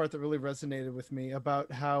this part that really resonated with me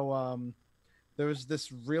about how there was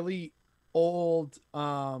this really old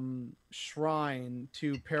shrine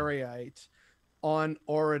to Peryite on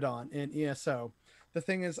Auridon in ESO. The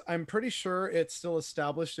thing is, I'm pretty sure it's still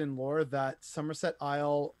established in lore that Somerset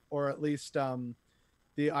Isle, or at least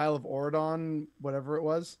the Isle of Auridon, whatever it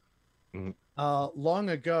was, long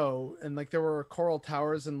ago, and like there were coral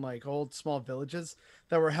towers and like old small villages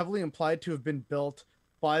that were heavily implied to have been built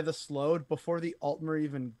by the Slode before the Altmer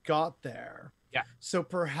even got there. Yeah. So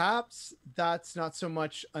perhaps that's not so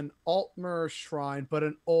much an Altmer shrine, but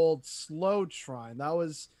an old Slode shrine. That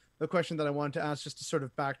was the question that I wanted to ask, just to sort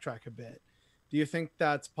of backtrack a bit. Do you think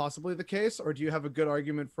that's possibly the case, or do you have a good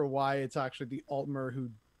argument for why it's actually the Altmer who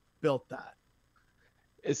built that?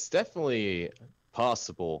 It's definitely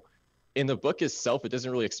possible. In the book itself, it doesn't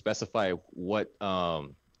really specify what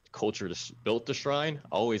culture built the shrine.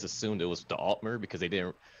 I always assumed it was the Altmer because they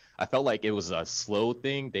didn't. I felt like it was a slow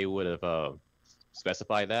thing. They would have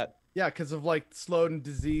specified that. Yeah, because of like Slode and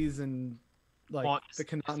disease and like the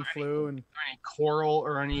Connaughton flu and any coral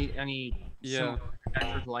or any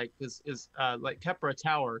like is like Kepra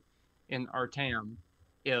Tower in Artam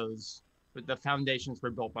is the foundations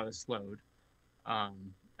were built by the Slode.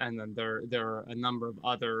 And then there are a number of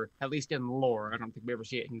other, at least in lore, I don't think we ever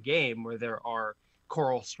see it in game, where there are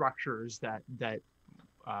coral structures that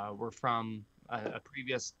were from a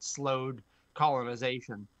previous Slode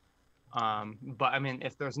colonization. But I mean,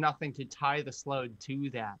 if there's nothing to tie the Slode to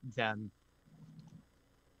that, then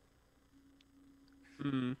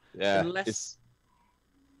Yeah, unless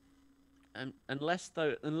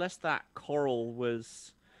that coral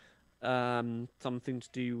was something to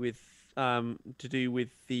do with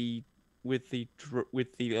the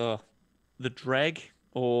dreg,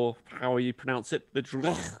 or how you pronounce it, the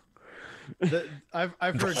dreg.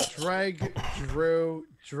 I've heard drag, drew,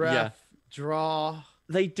 dref, draw.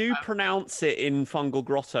 They do pronounce it in Fungal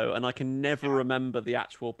Grotto, and I can never remember the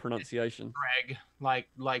actual pronunciation. dreg,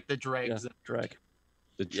 like the dregs. Yeah, dreg.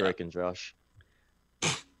 the Drake and Josh.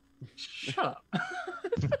 Shut up.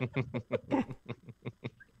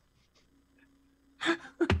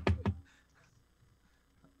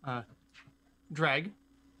 Dreg.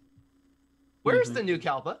 Where's the new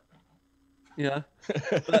Kalpa? Yeah.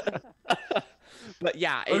 But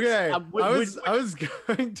yeah. It's, Okay, I was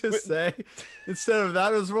going to say, instead of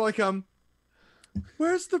that, it was more like,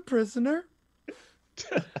 where's the prisoner?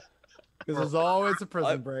 Because there's always a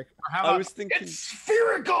prison break. Or how I about, was thinking it's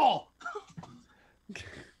spherical.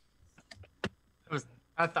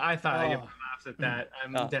 I thought I get laughs at that.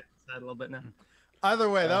 I'm dead sad a little bit now. Either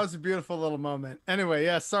way, that was a beautiful little moment. Anyway,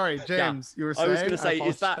 yeah, sorry, James, you were saying. I was going to say,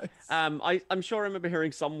 is that apologize. I'm sure I remember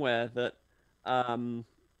hearing somewhere that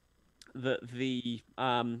that the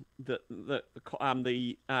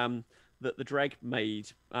dreg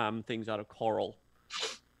made things out of coral,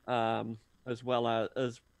 as well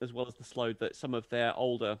as the Slode, that some of their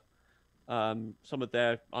older some of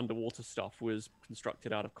their underwater stuff was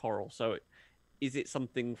constructed out of coral. So is it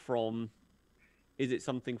something from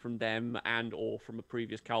them and or from a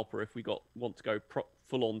previous Kalpa if we want to go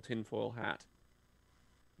full on tinfoil hat?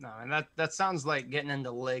 No, and that sounds like getting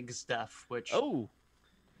into leg stuff, which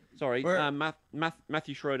Sorry,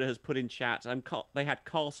 Matthew Schroeder has put in chat, they had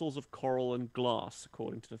castles of coral and glass,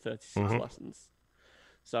 according to the 36 lessons.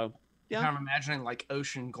 So, yeah. I'm imagining like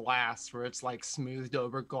ocean glass, where it's like smoothed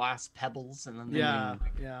over glass pebbles, and then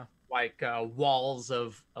like walls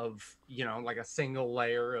of like a single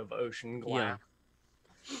layer of ocean glass.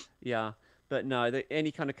 Yeah, but no,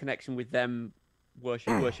 any kind of connection with them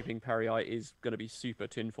worshipping Peryite is going to be super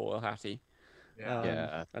tinfoil hatty.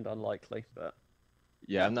 And unlikely, but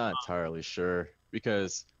yeah, I'm not entirely sure,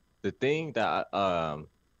 because the thing that I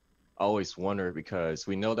always wonder, because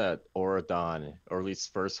we know that Auradon, or at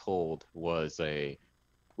least First Hold, was the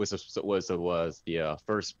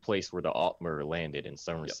first place where the Altmer landed in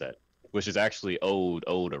Somerset, which is actually old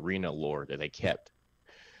arena lore that they kept.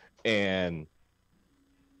 And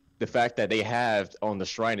the fact that they have on the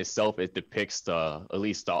shrine itself, it depicts at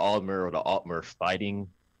least the Altmer or the Altmer fighting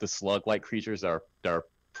the slug-like creatures that are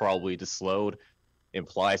probably the Slode,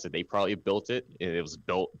 implies that they probably built it, and it was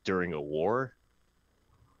built during a war.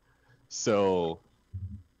 So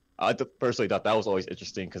I personally thought that was always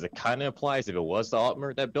interesting, because it kind of implies if it was the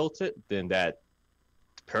Altmer that built it, then that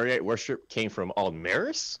Peryite worship came from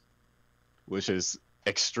Aldmeris, which is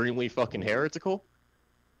extremely fucking heretical.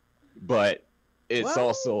 But it's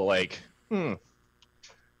also like one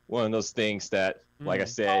of those things that, like I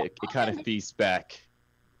said, it kind of feeds back.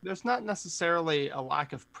 There's not necessarily a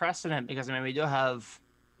lack of precedent, because I mean we do have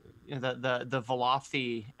the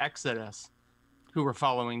Velothi Exodus, who were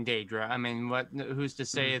following Daedra. I mean, who's to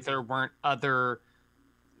say that there weren't other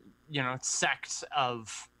sects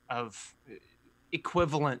of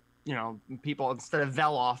equivalent people instead of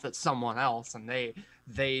Veloth, it's someone else, and they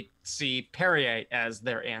see Peryite as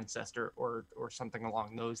their ancestor or something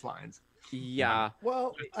along those lines. Yeah.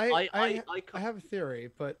 Well, I have a theory,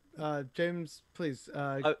 but James, please,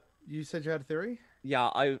 you said you had a theory? Yeah,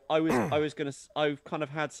 I've kind of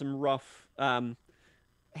had some rough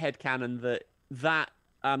headcanon that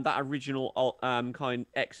original kind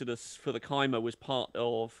exodus for the Chimer was part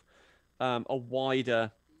of a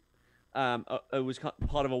wider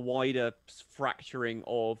fracturing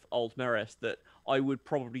of Aldmeris that I would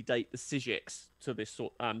probably date the Sigix to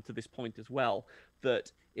this point as well.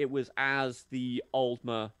 That it was as the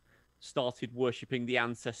Aldmer started worshipping the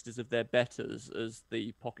ancestors of their betters, as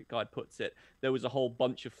the Pocket Guide puts it, there was a whole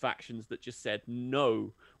bunch of factions that just said,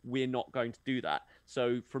 no, we're not going to do that.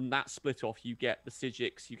 So from that split off, you get the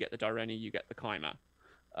Sigix, you get the Direni, you get the Chimer.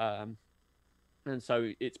 And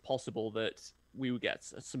so it's possible that we would get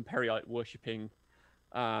some Peryite worshipping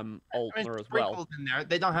Altmer as well. In there.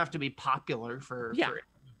 They don't have to be popular for it to have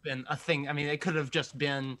been a thing. I mean, it could have just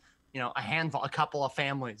been a couple of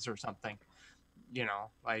families or something.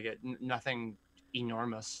 Like nothing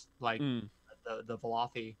enormous like the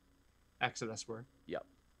Velothi Exodus were. Yep.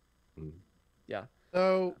 Mm. Yeah.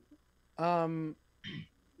 So,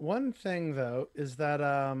 one thing though is that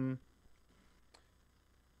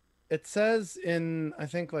it says in, I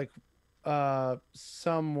think, like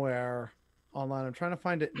somewhere online, I'm trying to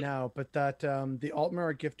find it now, but that the Altmer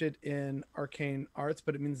are gifted in arcane arts,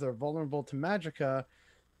 but it means they're vulnerable to magicka,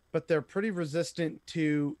 but they're pretty resistant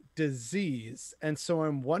to disease. And so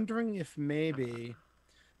I'm wondering if maybe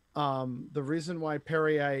the reason why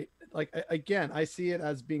Peryite, like again, I see it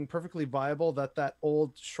as being perfectly viable that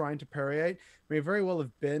old shrine to Peryite may very well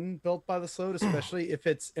have been built by the Slode, especially if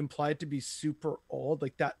it's implied to be super old.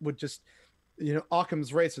 Like that would just,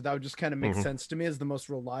 Occam's razor, that would just kind of make sense to me as the most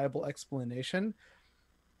reliable explanation.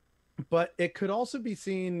 But it could also be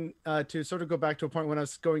seen to sort of go back to a point when I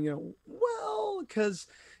was going, well, because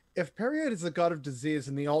if Peryite is the god of disease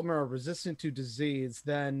and the Altmer are resistant to disease,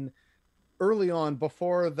 then early on,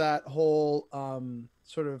 before that whole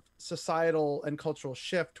sort of societal and cultural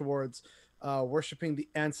shift towards worshiping the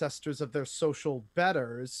ancestors of their social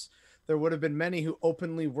betters, there would have been many who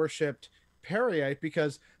openly worshipped Peryite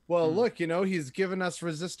because, well, look, he's given us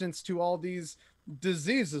resistance to all these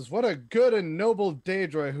diseases. What a good and noble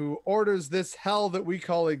Daedra who orders this hell that we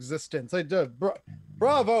call existence. I do.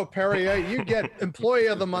 Bravo, Peryite. You get Employee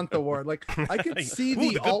of the Month award. Like, I could see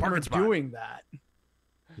the Altmer doing that.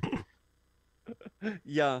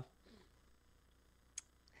 Yeah.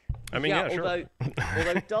 I mean, yeah, sure.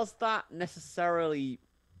 Although does that necessarily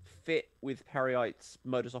fit with Peryite's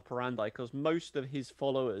modus operandi? Because most of his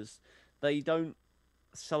followers, they don't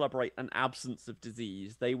celebrate an absence of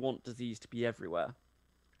disease. They want disease to be everywhere.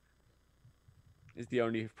 Is the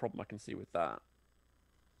only problem I can see with that.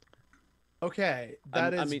 Okay,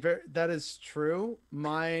 that is true.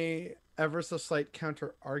 My ever so slight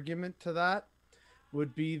counter argument to that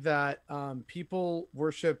would be that people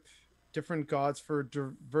worship different gods for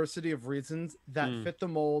diversity of reasons that fit the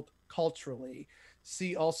mold culturally.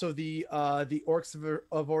 See also the orcs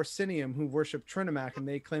of Orsinium who worship Trinimac, and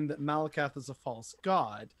they claim that Malakath is a false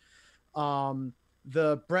god.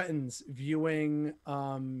 The Bretons viewing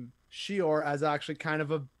Sheor as actually kind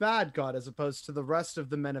of a bad god, as opposed to the rest of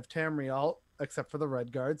the men of Tamriel, except for the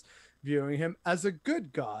Red Guards, viewing him as a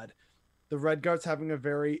good god. The Red Guards having a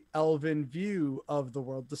very elven view of the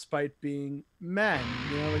world, despite being men.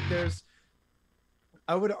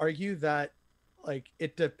 I would argue that, like,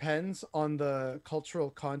 it depends on the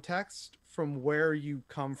cultural context from where you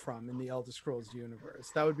come from in the Elder Scrolls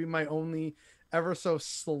universe. That would be my only ever so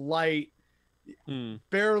slight,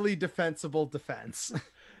 barely defensible defense.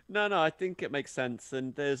 No, I think it makes sense,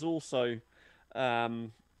 and there's also the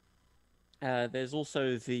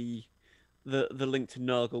link to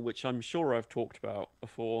Nurgle, which I'm sure I've talked about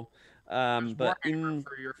before. But in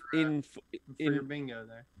your bingo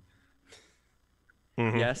there.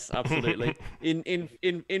 Yes, absolutely. In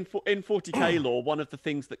 40k lore, one of the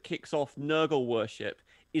things that kicks off Nurgle worship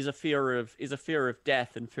is a fear of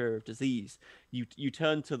death and fear of disease. You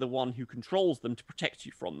turn to the one who controls them to protect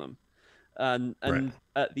you from them. And Right.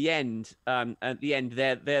 at the end, they're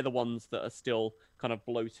the ones that are still kind of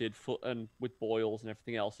bloated and with boils and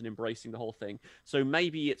everything else, and embracing the whole thing. So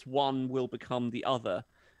maybe it's one will become the other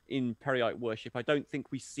in Peryite worship. I don't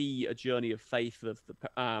think we see a journey of faith of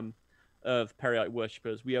Peryite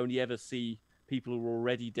worshippers. We only ever see people who are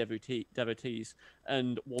already devotees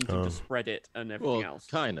and wanting to spread it and everything else.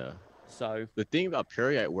 Kinda. So the thing about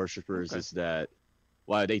Peryite worshippers is that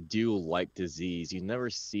while they do like disease, you never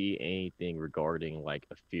see anything regarding like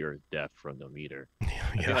a fear of death from them either. I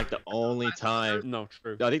think like the only time no,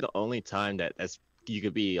 true. I think the only time that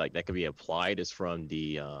could be applied is from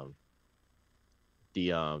the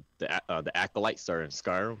acolytes are in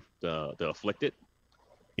Skyrim, the afflicted.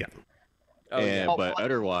 Yeah. But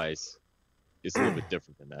otherwise, it's a little bit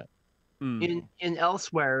different than that. In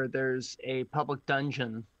Elsewhere, there's a public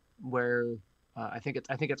dungeon where I think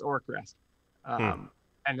it's Orc Rest,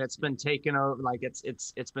 and it's been taken over. Like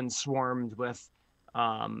it's been swarmed with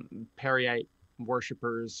Peryite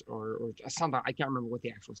worshippers or something. I can't remember what the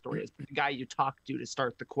actual story is. But the guy you talk to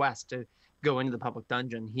start the quest to go into the public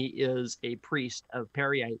dungeon, he is a priest of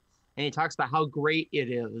Peryite, and he talks about how great it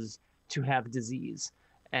is to have disease.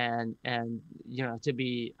 And to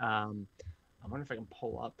be I wonder if I can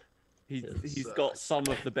pull up. He's got some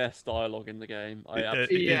of the best dialogue in the game. I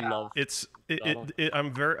love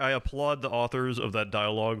I applaud the authors of that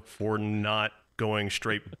dialogue for not going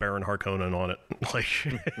straight Baron Harkonnen on it. Like,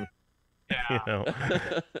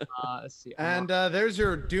 Let's see. And there's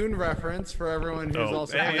your Dune reference for everyone who's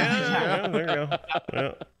also. Yeah, there you go.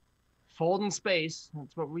 Yeah. fold in space.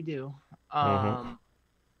 That's what we do.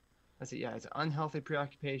 Let's see. Yeah, it's unhealthy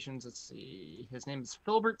preoccupations. Let's see. His name is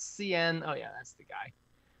Filbert CN. Oh yeah, that's the guy.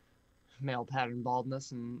 Male pattern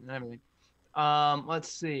baldness and everything.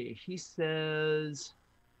 Let's see. He says.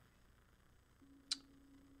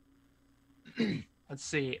 Let's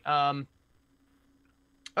see. Oh,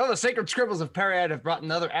 the sacred scribbles of Peryite have brought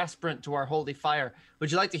another aspirant to our holy fire. Would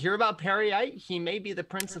you like to hear about Peryite? He may be the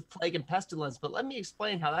prince of plague and pestilence, but let me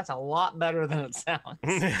explain how that's a lot better than it sounds.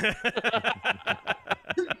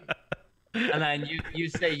 And then you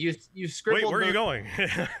say you scribbled. Wait, where are you going?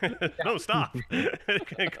 No, stop.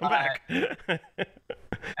 Come back.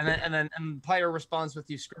 And then the player responds with,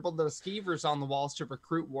 you scribbled those skeevers on the walls to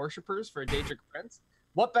recruit worshippers for a Daedric prince.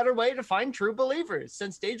 What better way to find true believers?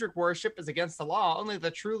 Since Daedric worship is against the law, only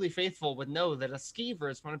the truly faithful would know that a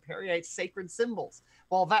skeever is one of Peryite's sacred symbols.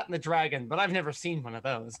 Well, that and the dragon, but I've never seen one of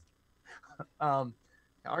those. Aren't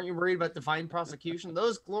you worried about divine prosecution?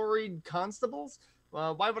 Those gloried constables?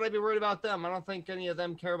 Why would I be worried about them? I don't think any of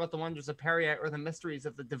them care about the wonders of Peryite or the mysteries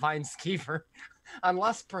of the divine skeever,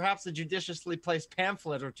 unless perhaps a judiciously placed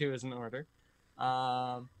pamphlet or two is in order.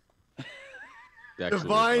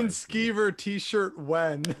 Divine Skeever t-shirt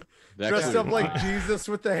when dressed up like Jesus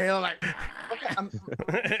with the hair like.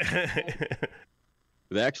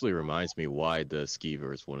 That actually reminds me why the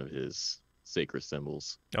skeever is one of his sacred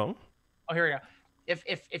symbols. Oh, here we go.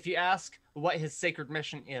 If you ask what his sacred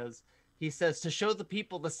mission is, he says to show the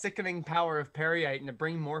people the sickening power of Peryite and to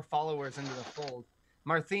bring more followers into the fold.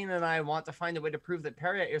 Marthine and I want to find a way to prove that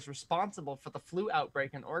Peryite is responsible for the flu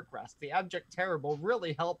outbreak in Orkrest. The abject terror will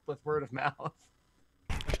really help with word of mouth.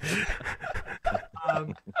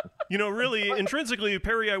 Really, intrinsically,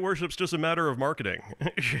 Peryite worship's just a matter of marketing.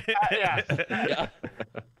 Yeah.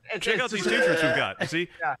 Check out these t-shirts we've got. See?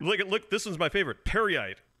 Yeah. Look, this one's my favorite.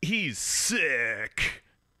 Peryite, he's sick.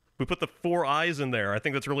 We put the 4 eyes in there. I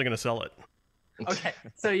think that's really going to sell it. Okay,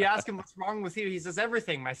 so you ask him what's wrong with you. He says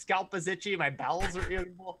everything. My scalp is itchy. My bowels are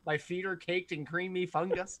irritable. My feet are caked in creamy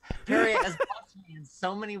fungus. Peryite has blessed me in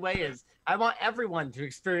so many ways. I want everyone to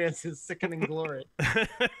experience his sickening glory.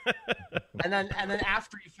 and then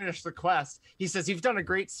after you finish the quest, he says you've done a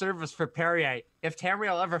great service for Peryite. If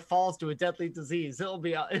Tamriel ever falls to a deadly disease,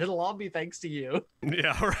 it'll all be thanks to you.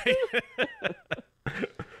 Yeah, right.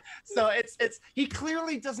 So it's he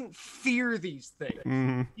clearly doesn't fear these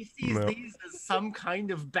things. He sees these as some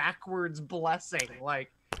kind of backwards blessing.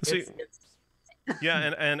 Like,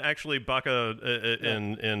 yeah, and actually, Baka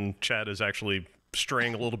in chat is actually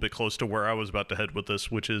straying a little bit close to where I was about to head with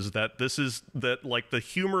this, which is that like the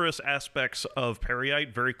humorous aspects of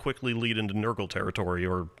Peryite very quickly lead into Nurgle territory,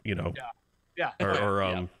 or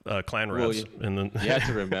clan rats. And then you have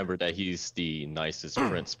to remember that he's the nicest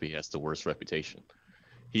prince, but he has the worst reputation.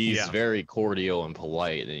 He's very cordial and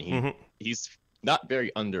polite, and he's not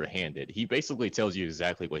very underhanded. He basically tells you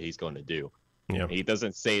exactly what he's going to do. Yeah. He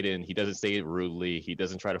doesn't say it rudely. He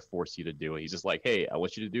doesn't try to force you to do it. He's just like, hey, I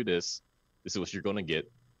want you to do this. This is what you're going to get.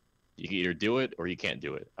 You can either do it or you can't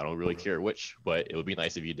do it. I don't really care which, but it would be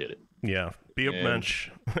nice if you did it. Yeah, be a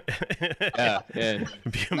mensch. Yeah, and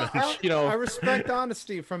be a mensch. I respect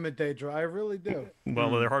honesty from a Daedra. I really do. Well,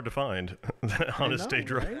 they're hard to find. Honest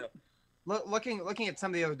Daedra. Right? Looking at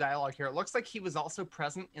some of the other dialogue here, it looks like he was also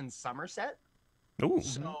present in Somerset. Ooh.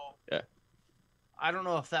 So I don't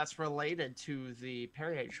know if that's related to the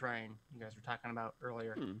Peryite shrine you guys were talking about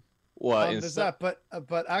earlier. Well, there's that, but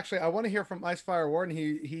actually, I want to hear from Icefire Warden.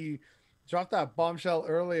 He dropped that bombshell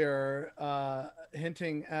earlier,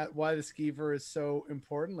 hinting at why the skeever is so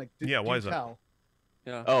important. Like, why is that?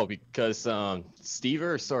 Yeah. Oh, because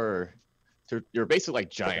skeevers are. They're basically like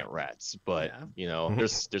giant rats, but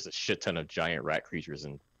there's a shit ton of giant rat creatures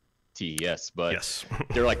in TES, but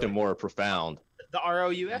they're like the more profound. The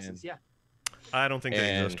ROUSs, yeah. I don't think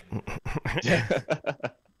they exist.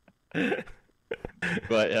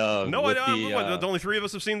 But only 3 of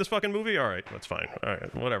us have seen this fucking movie. All right, that's fine. All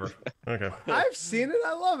right, whatever. Okay. I've seen it.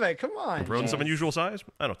 I love it. Come on. Rodents of unusual size?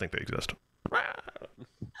 I don't think they exist.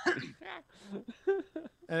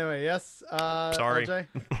 Anyway, yes. Sorry. RJ?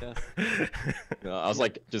 Yes. No, I was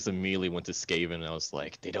like, just immediately went to Skaven, and I was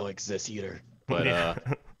like, they don't exist either. But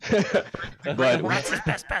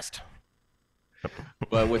best.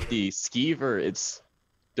 But with the skeever,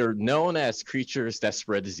 they're known as creatures that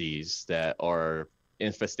spread disease, that are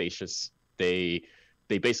infestations. They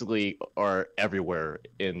basically are everywhere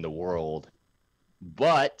in the world.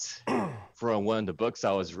 But from one of the books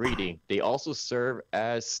I was reading, they also serve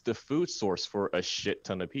as the food source for a shit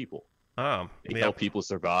ton of people. They help people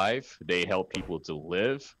survive. They help people to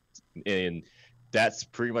live. And that's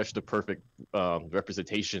pretty much the perfect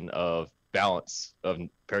representation of balance of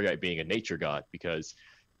Peryite being a nature god, because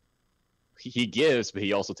he gives, but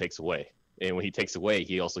he also takes away. And when he takes away,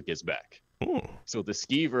 he also gives back. Ooh. So the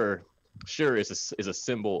skeever, sure, is a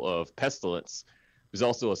symbol of pestilence. It's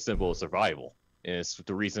also a symbol of survival. And it's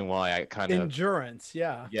the reason why I kind of Endurance,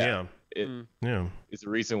 yeah. Yeah. Yeah. It's the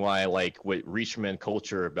reason why I like with Reachman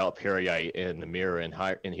culture about Peryite and the Mirror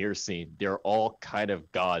and here scene, they're all kind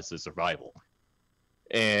of gods of survival.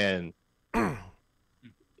 And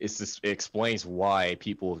it explains why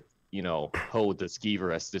people, hold the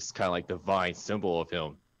skeever as this kind of like divine symbol of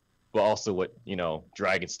him, but also what,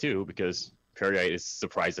 dragons too, because Peryite is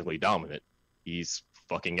surprisingly dominant. He's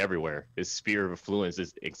fucking everywhere. His sphere of influence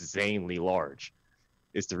is insanely large.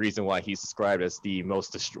 It's the reason why he's described as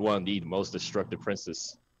one of the most destructive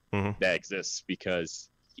princes that exists, because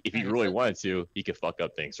if he really wanted to, he could fuck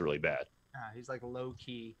up things really bad. He's like low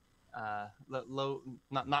key, not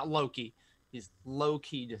low key. He's low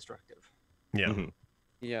key destructive. Yeah.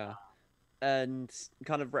 Yeah. And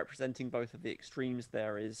kind of representing both of the extremes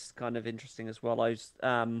there is kind of interesting as well.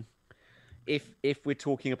 If we're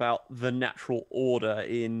talking about the natural order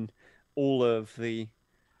in all of the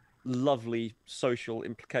lovely social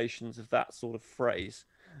implications of that sort of phrase,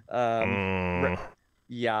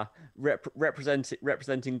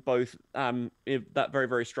 representing both that very,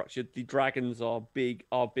 very structured. The dragons are big,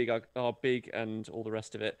 and all the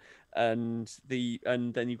rest of it, and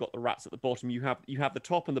then you've got the rats at the bottom. You have the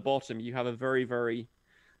top and the bottom. You have a very, very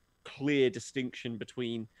clear distinction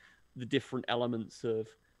between the different elements of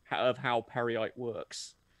how Peryite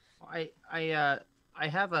works. I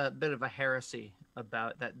have a bit of a heresy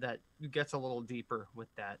about that gets a little deeper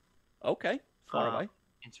with that. Okay, far away.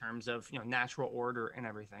 In terms of natural order and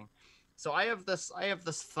everything. So I have this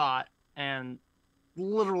thought, and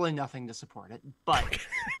literally nothing to support it, but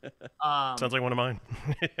sounds like one of mine.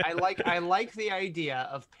 I like the idea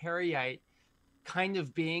of Peryite kind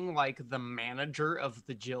of being like the manager of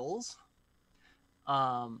the Jills.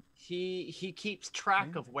 He keeps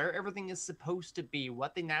track of where everything is supposed to be,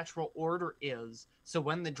 what the natural order is. So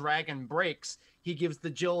when the dragon breaks, he gives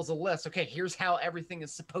the Jills a list. Okay, here's how everything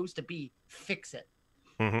is supposed to be. Fix it.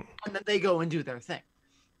 And then they go and do their thing.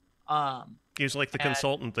 He's like the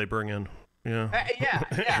consultant they bring in. Yeah.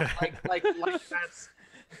 Yeah. Like that's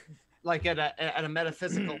like at a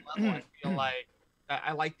metaphysical level. I feel like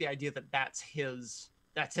I like the idea that that's his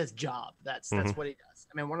job. That's what he does.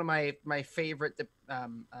 I mean, one of my favorite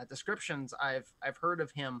descriptions I've heard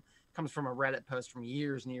of him comes from a Reddit post from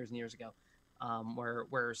years and years and years ago,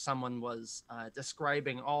 where someone was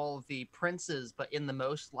describing all of the princes, but in the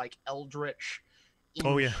most like eldritch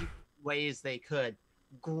ways they could.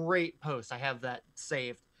 Great post. I have that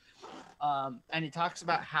saved. And he talks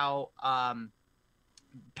about how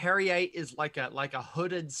Peryite is like a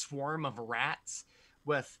hooded swarm of rats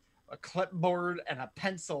with a clipboard and a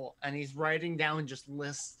pencil, and he's writing down just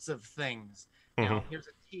lists of things. Here's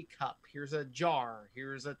a teacup, here's a jar,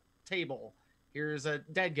 here's a table, here's a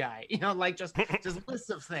dead guy. Just lists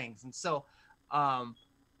of things. And so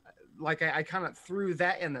I kind of threw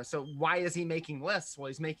that in there. So why is he making lists? Well,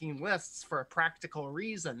 he's making lists for a practical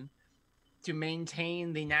reason, to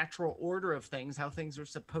maintain the natural order of things, how things are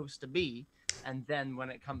supposed to be. And then when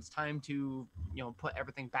it comes time to, put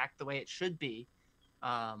everything back the way it should be,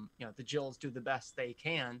 the Jills do the best they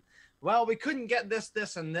can. Well, we couldn't get this,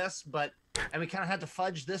 and this, and we kind of had to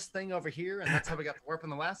fudge this thing over here, and that's how we got the warp in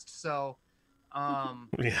the West. So,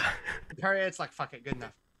 Peryite's like, fuck it, good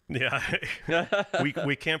enough. Yeah.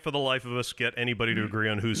 we can't for the life of us get anybody to agree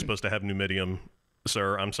on who's supposed to have Numidium.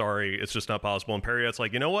 Sir, I'm sorry, it's just not possible. And Peryite's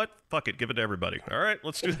like, you know what? Fuck it, give it to everybody. All right,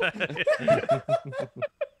 let's do that.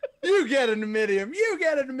 You get a Numidium. You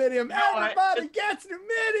get a Numidium. Everybody gets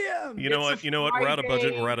Numidium. You know what? We're out of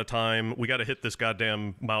budget and we're out of time. We got to hit this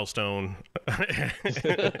goddamn milestone. I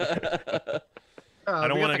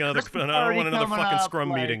don't want another fucking scrum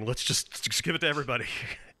meeting. Let's just give it to everybody.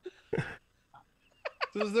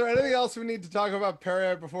 So is there anything else we need to talk about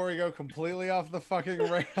Peryite before we go completely off the fucking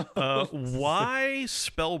rails? Why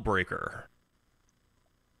Spellbreaker?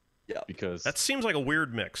 Yeah. Because that seems like a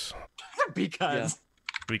weird mix. Because,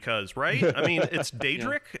 right? I mean, it's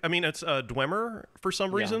Daedric. I mean, it's Dwemer for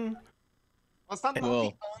some reason. Well,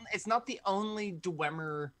 it's not the only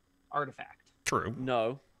Dwemer artifact. True.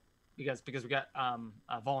 No. Because we got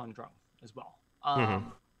Volendro as well.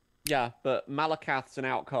 Yeah, but Malakath's an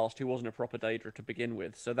outcast who wasn't a proper Daedra to begin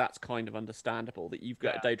with, so that's kind of understandable that you've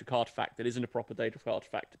got a Daedric artifact that isn't a proper Daedric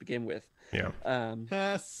artifact to begin with. Yeah.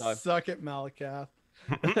 Suck it, Malakath.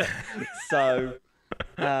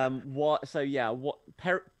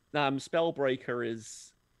 Spellbreaker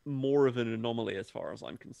is more of an anomaly as far as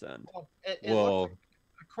I'm concerned. It looks like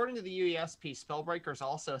a according to the UESP, Spellbreaker is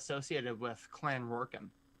also associated with Clan Rorken.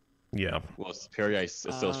 Yeah. Well, Peryite's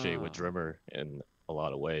associated with Drimmer in a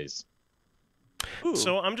lot of ways. Ooh,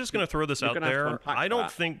 So I'm just going to throw this you're out gonna have to there. unpack I don't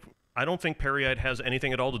that. think Peryite has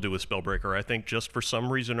anything at all to do with Spellbreaker. I think just for some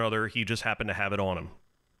reason or other, he just happened to have it on him.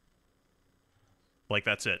 Like,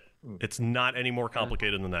 that's it. It's not any more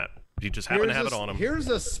complicated than that. He just happened to have it on him. Here's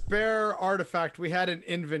a spare artifact we had in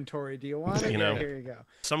inventory. Do you want it? You know, Here you go.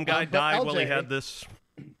 Some guy but died while he LJ had this.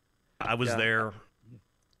 I was there.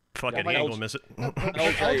 Fuck it, he ain't gonna miss it.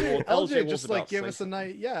 LJ was just about like to give say us a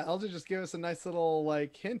nice LJ just gave us a nice little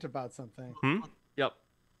like hint about something. Yep.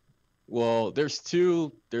 Well, there's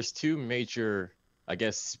two major, I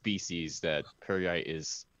guess, species that Peryite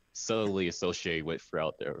is subtly associated with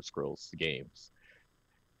throughout the Elder Scrolls games.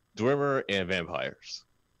 Dwemer and vampires.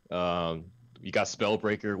 You got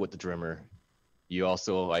Spellbreaker with the Dwemer. You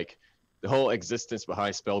also like the whole existence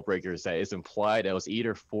behind Spellbreaker is that it's implied that it was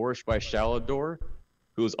either forged by Shalador,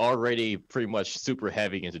 who's already pretty much super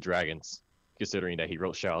heavy into dragons, considering that he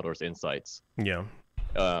wrote Shalador's Insights. Yeah.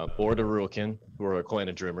 Or the Ruelkin, who are a clan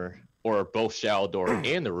of Drimmer, or both Shalador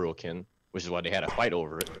and the Ruelkin, which is why they had a fight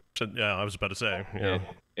over it. So, yeah, I was about to say. Yeah.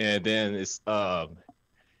 And then it's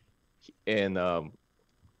in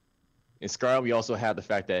Skyrim, we also have the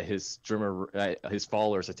fact that his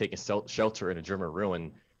followers are taking shelter in a Drimmer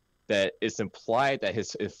ruin. That it's implied that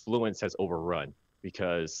his influence has overrun,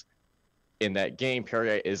 because in that game,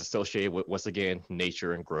 Peryite is associated with, once again,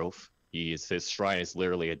 nature and growth. His shrine is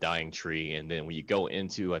literally a dying tree, and then when you go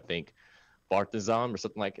into, I think, Barthazam or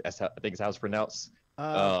something like that, I think is how it's pronounced.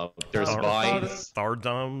 There's vines.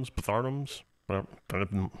 Bethardums.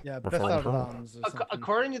 Yeah, Bethardums.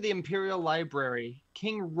 According to the Imperial Library,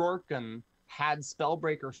 King Rorken had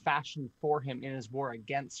Spellbreaker fashioned for him in his war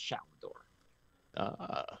against Shalador.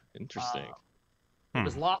 Interesting. It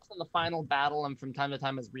was lost in the final battle, and from time to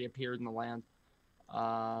time has reappeared in the land.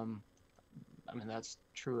 I mean, that's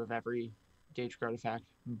true of every Daedric artifact,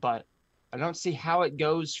 but I don't see how it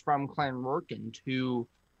goes from Clan Rorken to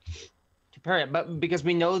Peryite. But because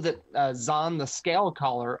we know that Zahn the Scale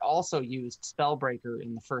Caller also used Spellbreaker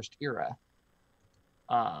in the first era.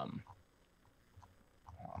 Let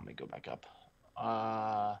me go back up.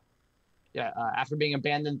 After being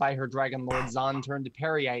abandoned by her dragon lord, Zahn turned to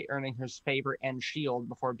Peryite, earning her favor and shield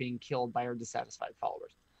before being killed by her dissatisfied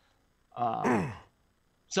followers.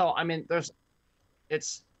 So, I mean, if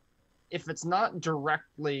it's not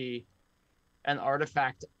directly an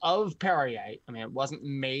artifact of Peryite, I mean, it wasn't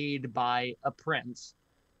made by a prince,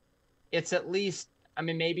 it's at least, I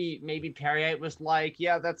mean, maybe Peryite was like,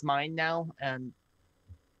 yeah, that's mine now, and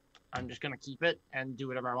I'm just going to keep it and do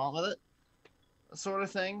whatever I want with it, sort of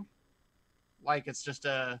thing. Like, it's just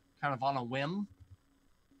a kind of on a whim.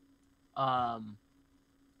 But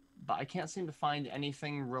I can't seem to find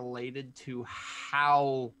anything related to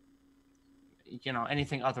how,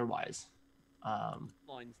 anything otherwise.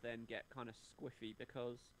 Lines then get kind of squiffy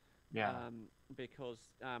because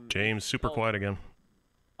James, super quiet again.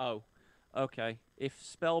 Oh, okay. If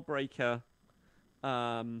Spellbreaker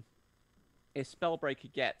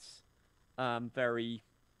gets very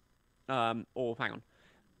or hang on,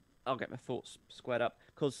 I'll get my thoughts squared up,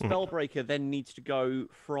 because Spellbreaker then needs to go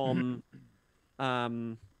from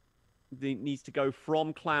Clan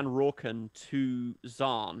Rorken to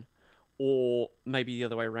Zahn, or maybe the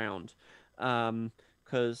other way around,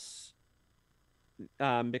 because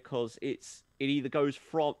it either goes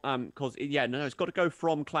from it's got to go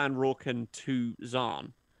from Clan Rorken to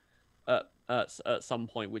Zahn at some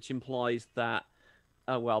point, which implies that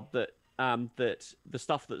that the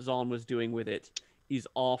stuff that Zahn was doing with it is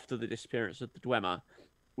after the disappearance of the Dwemer,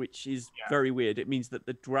 which is very weird. It means that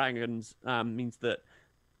the dragons means that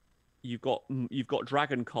you've got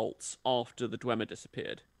dragon cults after the Dwemer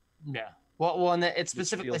disappeared. Yeah. Well, and it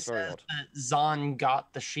specifically says that Zahn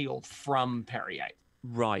got the shield from Peryite.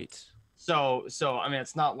 Right. So I mean,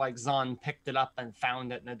 it's not like Zahn picked it up and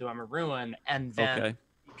found it in the Dwemer ruin, and then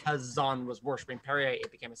because Zahn was worshiping Peryite, it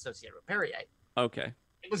became associated with Peryite. Okay.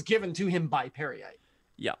 It was given to him by Peryite.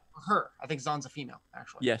 Yeah. Or her. I think Zahn's a female,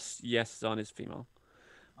 actually. Yes, Zahn is female.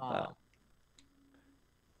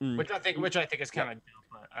 Which I think is kind of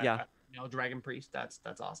dope. Dragon priest. That's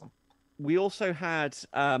awesome. We also had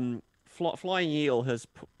Flying Eel has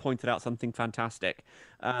pointed out something fantastic.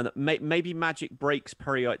 That maybe magic breaks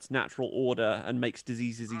Peryite's natural order and makes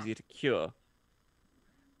diseases easier to cure.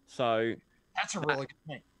 So that's a really good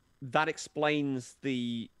point. That explains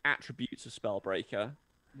the attributes of Spellbreaker.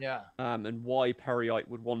 Yeah. And why Peryite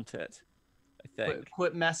would want it, I think.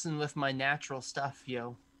 Quit messing with my natural stuff,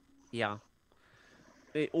 yo. Yeah.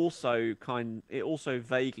 It also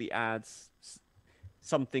vaguely adds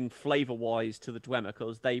something flavor-wise to the Dwemer,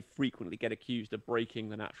 because they frequently get accused of breaking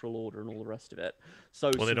the natural order and all the rest of it.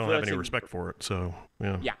 So Well, they don't have any subverting- respect for it, so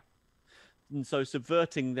yeah. Yeah. And so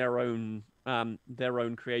subverting their own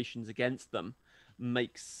creations against them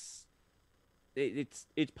makes it's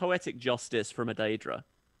poetic justice from a Daedra,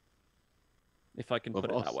 if I can put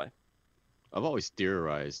it that way. I've always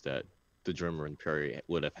theorized that the Drummer and Perry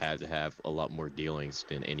would have had to have a lot more dealings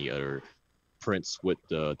than any other prince with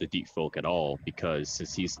the Deep Folk at all, because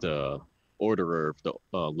since he's the orderer of the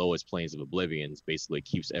lowest planes of Oblivion, basically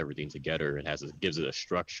keeps everything together and gives it a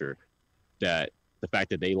structure. That the fact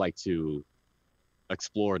that they like to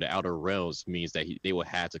explore the outer realms means that they will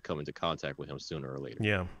have to come into contact with him sooner or later.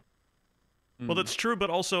 Yeah. Well, that's true,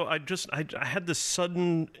 but also I had this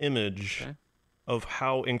sudden image of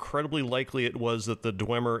how incredibly likely it was that the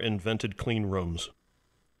Dwemer invented clean rooms.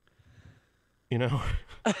 You know?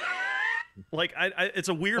 Like, it's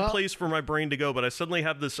a weird place for my brain to go, but I suddenly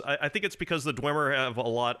have this... I think it's because the Dwemer have a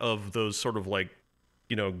lot of those sort of, like,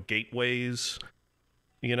 you know, gateways,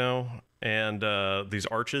 you know, and these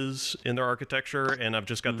arches in their architecture, and I've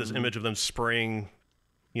just got this image of them spraying,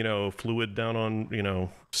 you know, fluid down on, you know,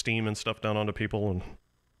 steam and stuff down onto people, and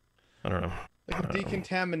I don't know. Like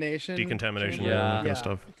decontamination. Decontamination, chamber? that kind of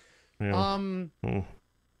stuff. Yeah.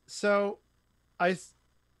 So I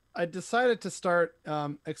decided to start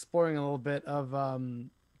exploring a little bit of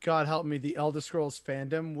God help me, the Elder Scrolls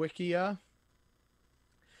fandom wikia.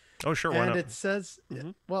 Oh, sure, why not? And it says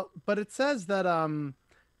but it says that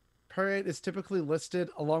Peryite is typically listed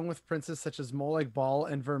along with princes such as Molag Bal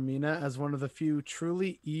and Vermina as one of the few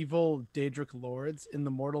truly evil Daedric lords in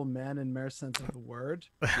the mortal man and mere sense of the word.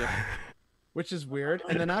 Which is weird.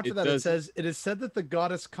 And then after that, it says, it is said that the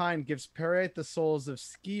goddess Kind gives Peryite the souls of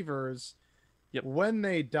skeevers when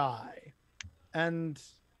they die. And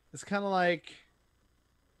it's kind of like,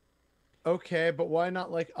 okay, but why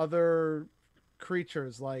not like other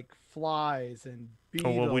creatures like flies and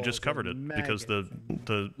beetles? Oh, well, we just covered it because the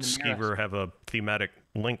skeever have a thematic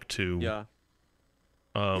link to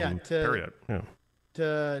Peryite. Yeah.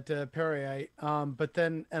 To Peryite. But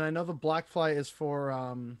then, and I know the black fly is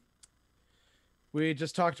for we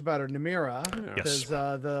just talked about her, Namira, because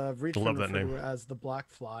the region referred to her as the black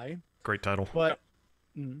fly. Great title. But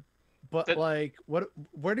like,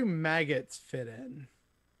 where do maggots fit in?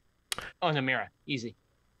 Oh, Namira, easy.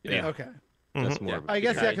 Yeah. Okay. That's more. I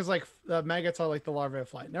guess because like maggots are like the larvae of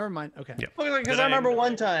fly. Never mind. Okay. Yeah. Because I remember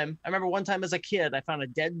one time as a kid, I found a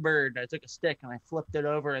dead bird. I took a stick and I flipped it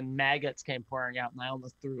over, and maggots came pouring out, and I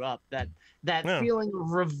almost threw up. That feeling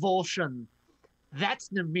of revulsion. That's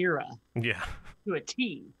Namira. Yeah. To a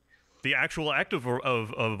T. The actual act of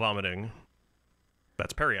vomiting.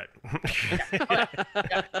 That's Peryite. Yeah.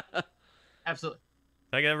 Absolutely.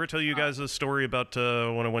 Did I ever tell you guys a story about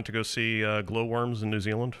when I went to go see glowworms in New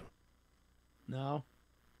Zealand? No.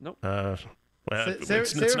 Nope. It's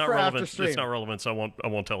not relevant. It's not relevant, so I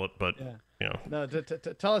won't tell it. But you know. No,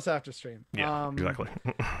 tell us after stream. Yeah, exactly.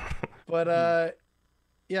 But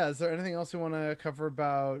yeah, is there anything else you want to cover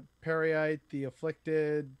about Peryite, the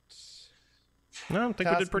Afflicted? No, I think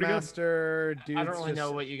we did pretty good. I don't really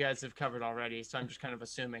know what you guys have covered already, so I'm just kind of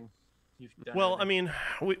assuming you've done. Well, everything.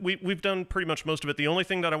 I mean, we've done pretty much most of it. The only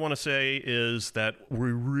thing that I want to say is that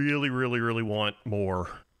we really, really, really want more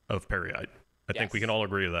of Peryite. I think we can all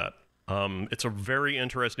agree to that. It's a very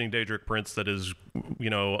interesting Daedric prince that is, you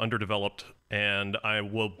know, underdeveloped, and I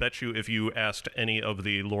will bet you if you asked any of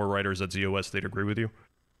the lore writers at ZOS, they'd agree with you.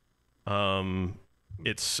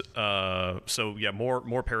 It's so yeah, more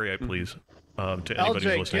Peryite, please. To anybody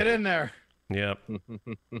who's listening. Get in there. Yeah.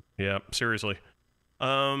 Yeah, seriously. So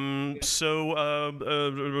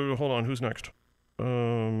hold on, who's next?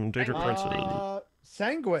 Daedric princes.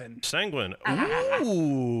 Sanguine.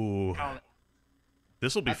 Ooh.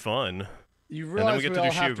 This will be fun. You realize we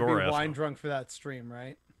all have to be Shiogora wine drunk for that stream,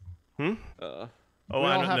 right? Oh,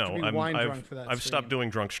 I don't know. I've stopped doing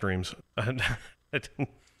drunk streams. I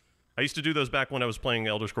used to do those back when I was playing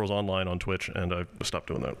Elder Scrolls Online on Twitch, and I stopped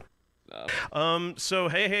doing that. So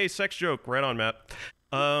hey, sex joke. Right on, Matt.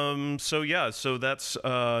 So yeah, so that's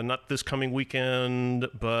not this coming weekend,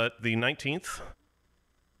 but the 19th.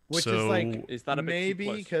 Which is like, is that a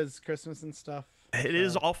maybe because Christmas and stuff? It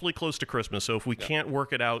is awfully close to Christmas, so if we can't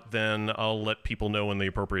work it out, then I'll let people know in the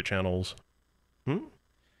appropriate channels.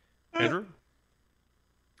 Andrew?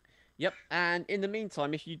 Yep, and in the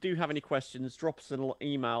meantime, if you do have any questions, drop us an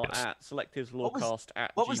email at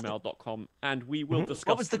selectiveslorecast@gmail.com, and we will discuss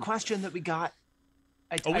What was the question that we got?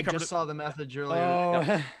 I just saw the message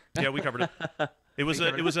earlier. Yeah, we covered it. It was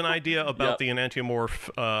an idea about the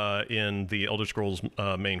enantiomorph in the Elder Scrolls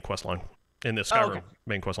main questline, in the Skyrim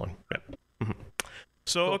main questline. Yeah.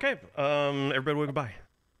 So okay, everybody, goodbye.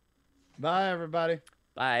 Bye, everybody.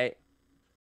 Bye.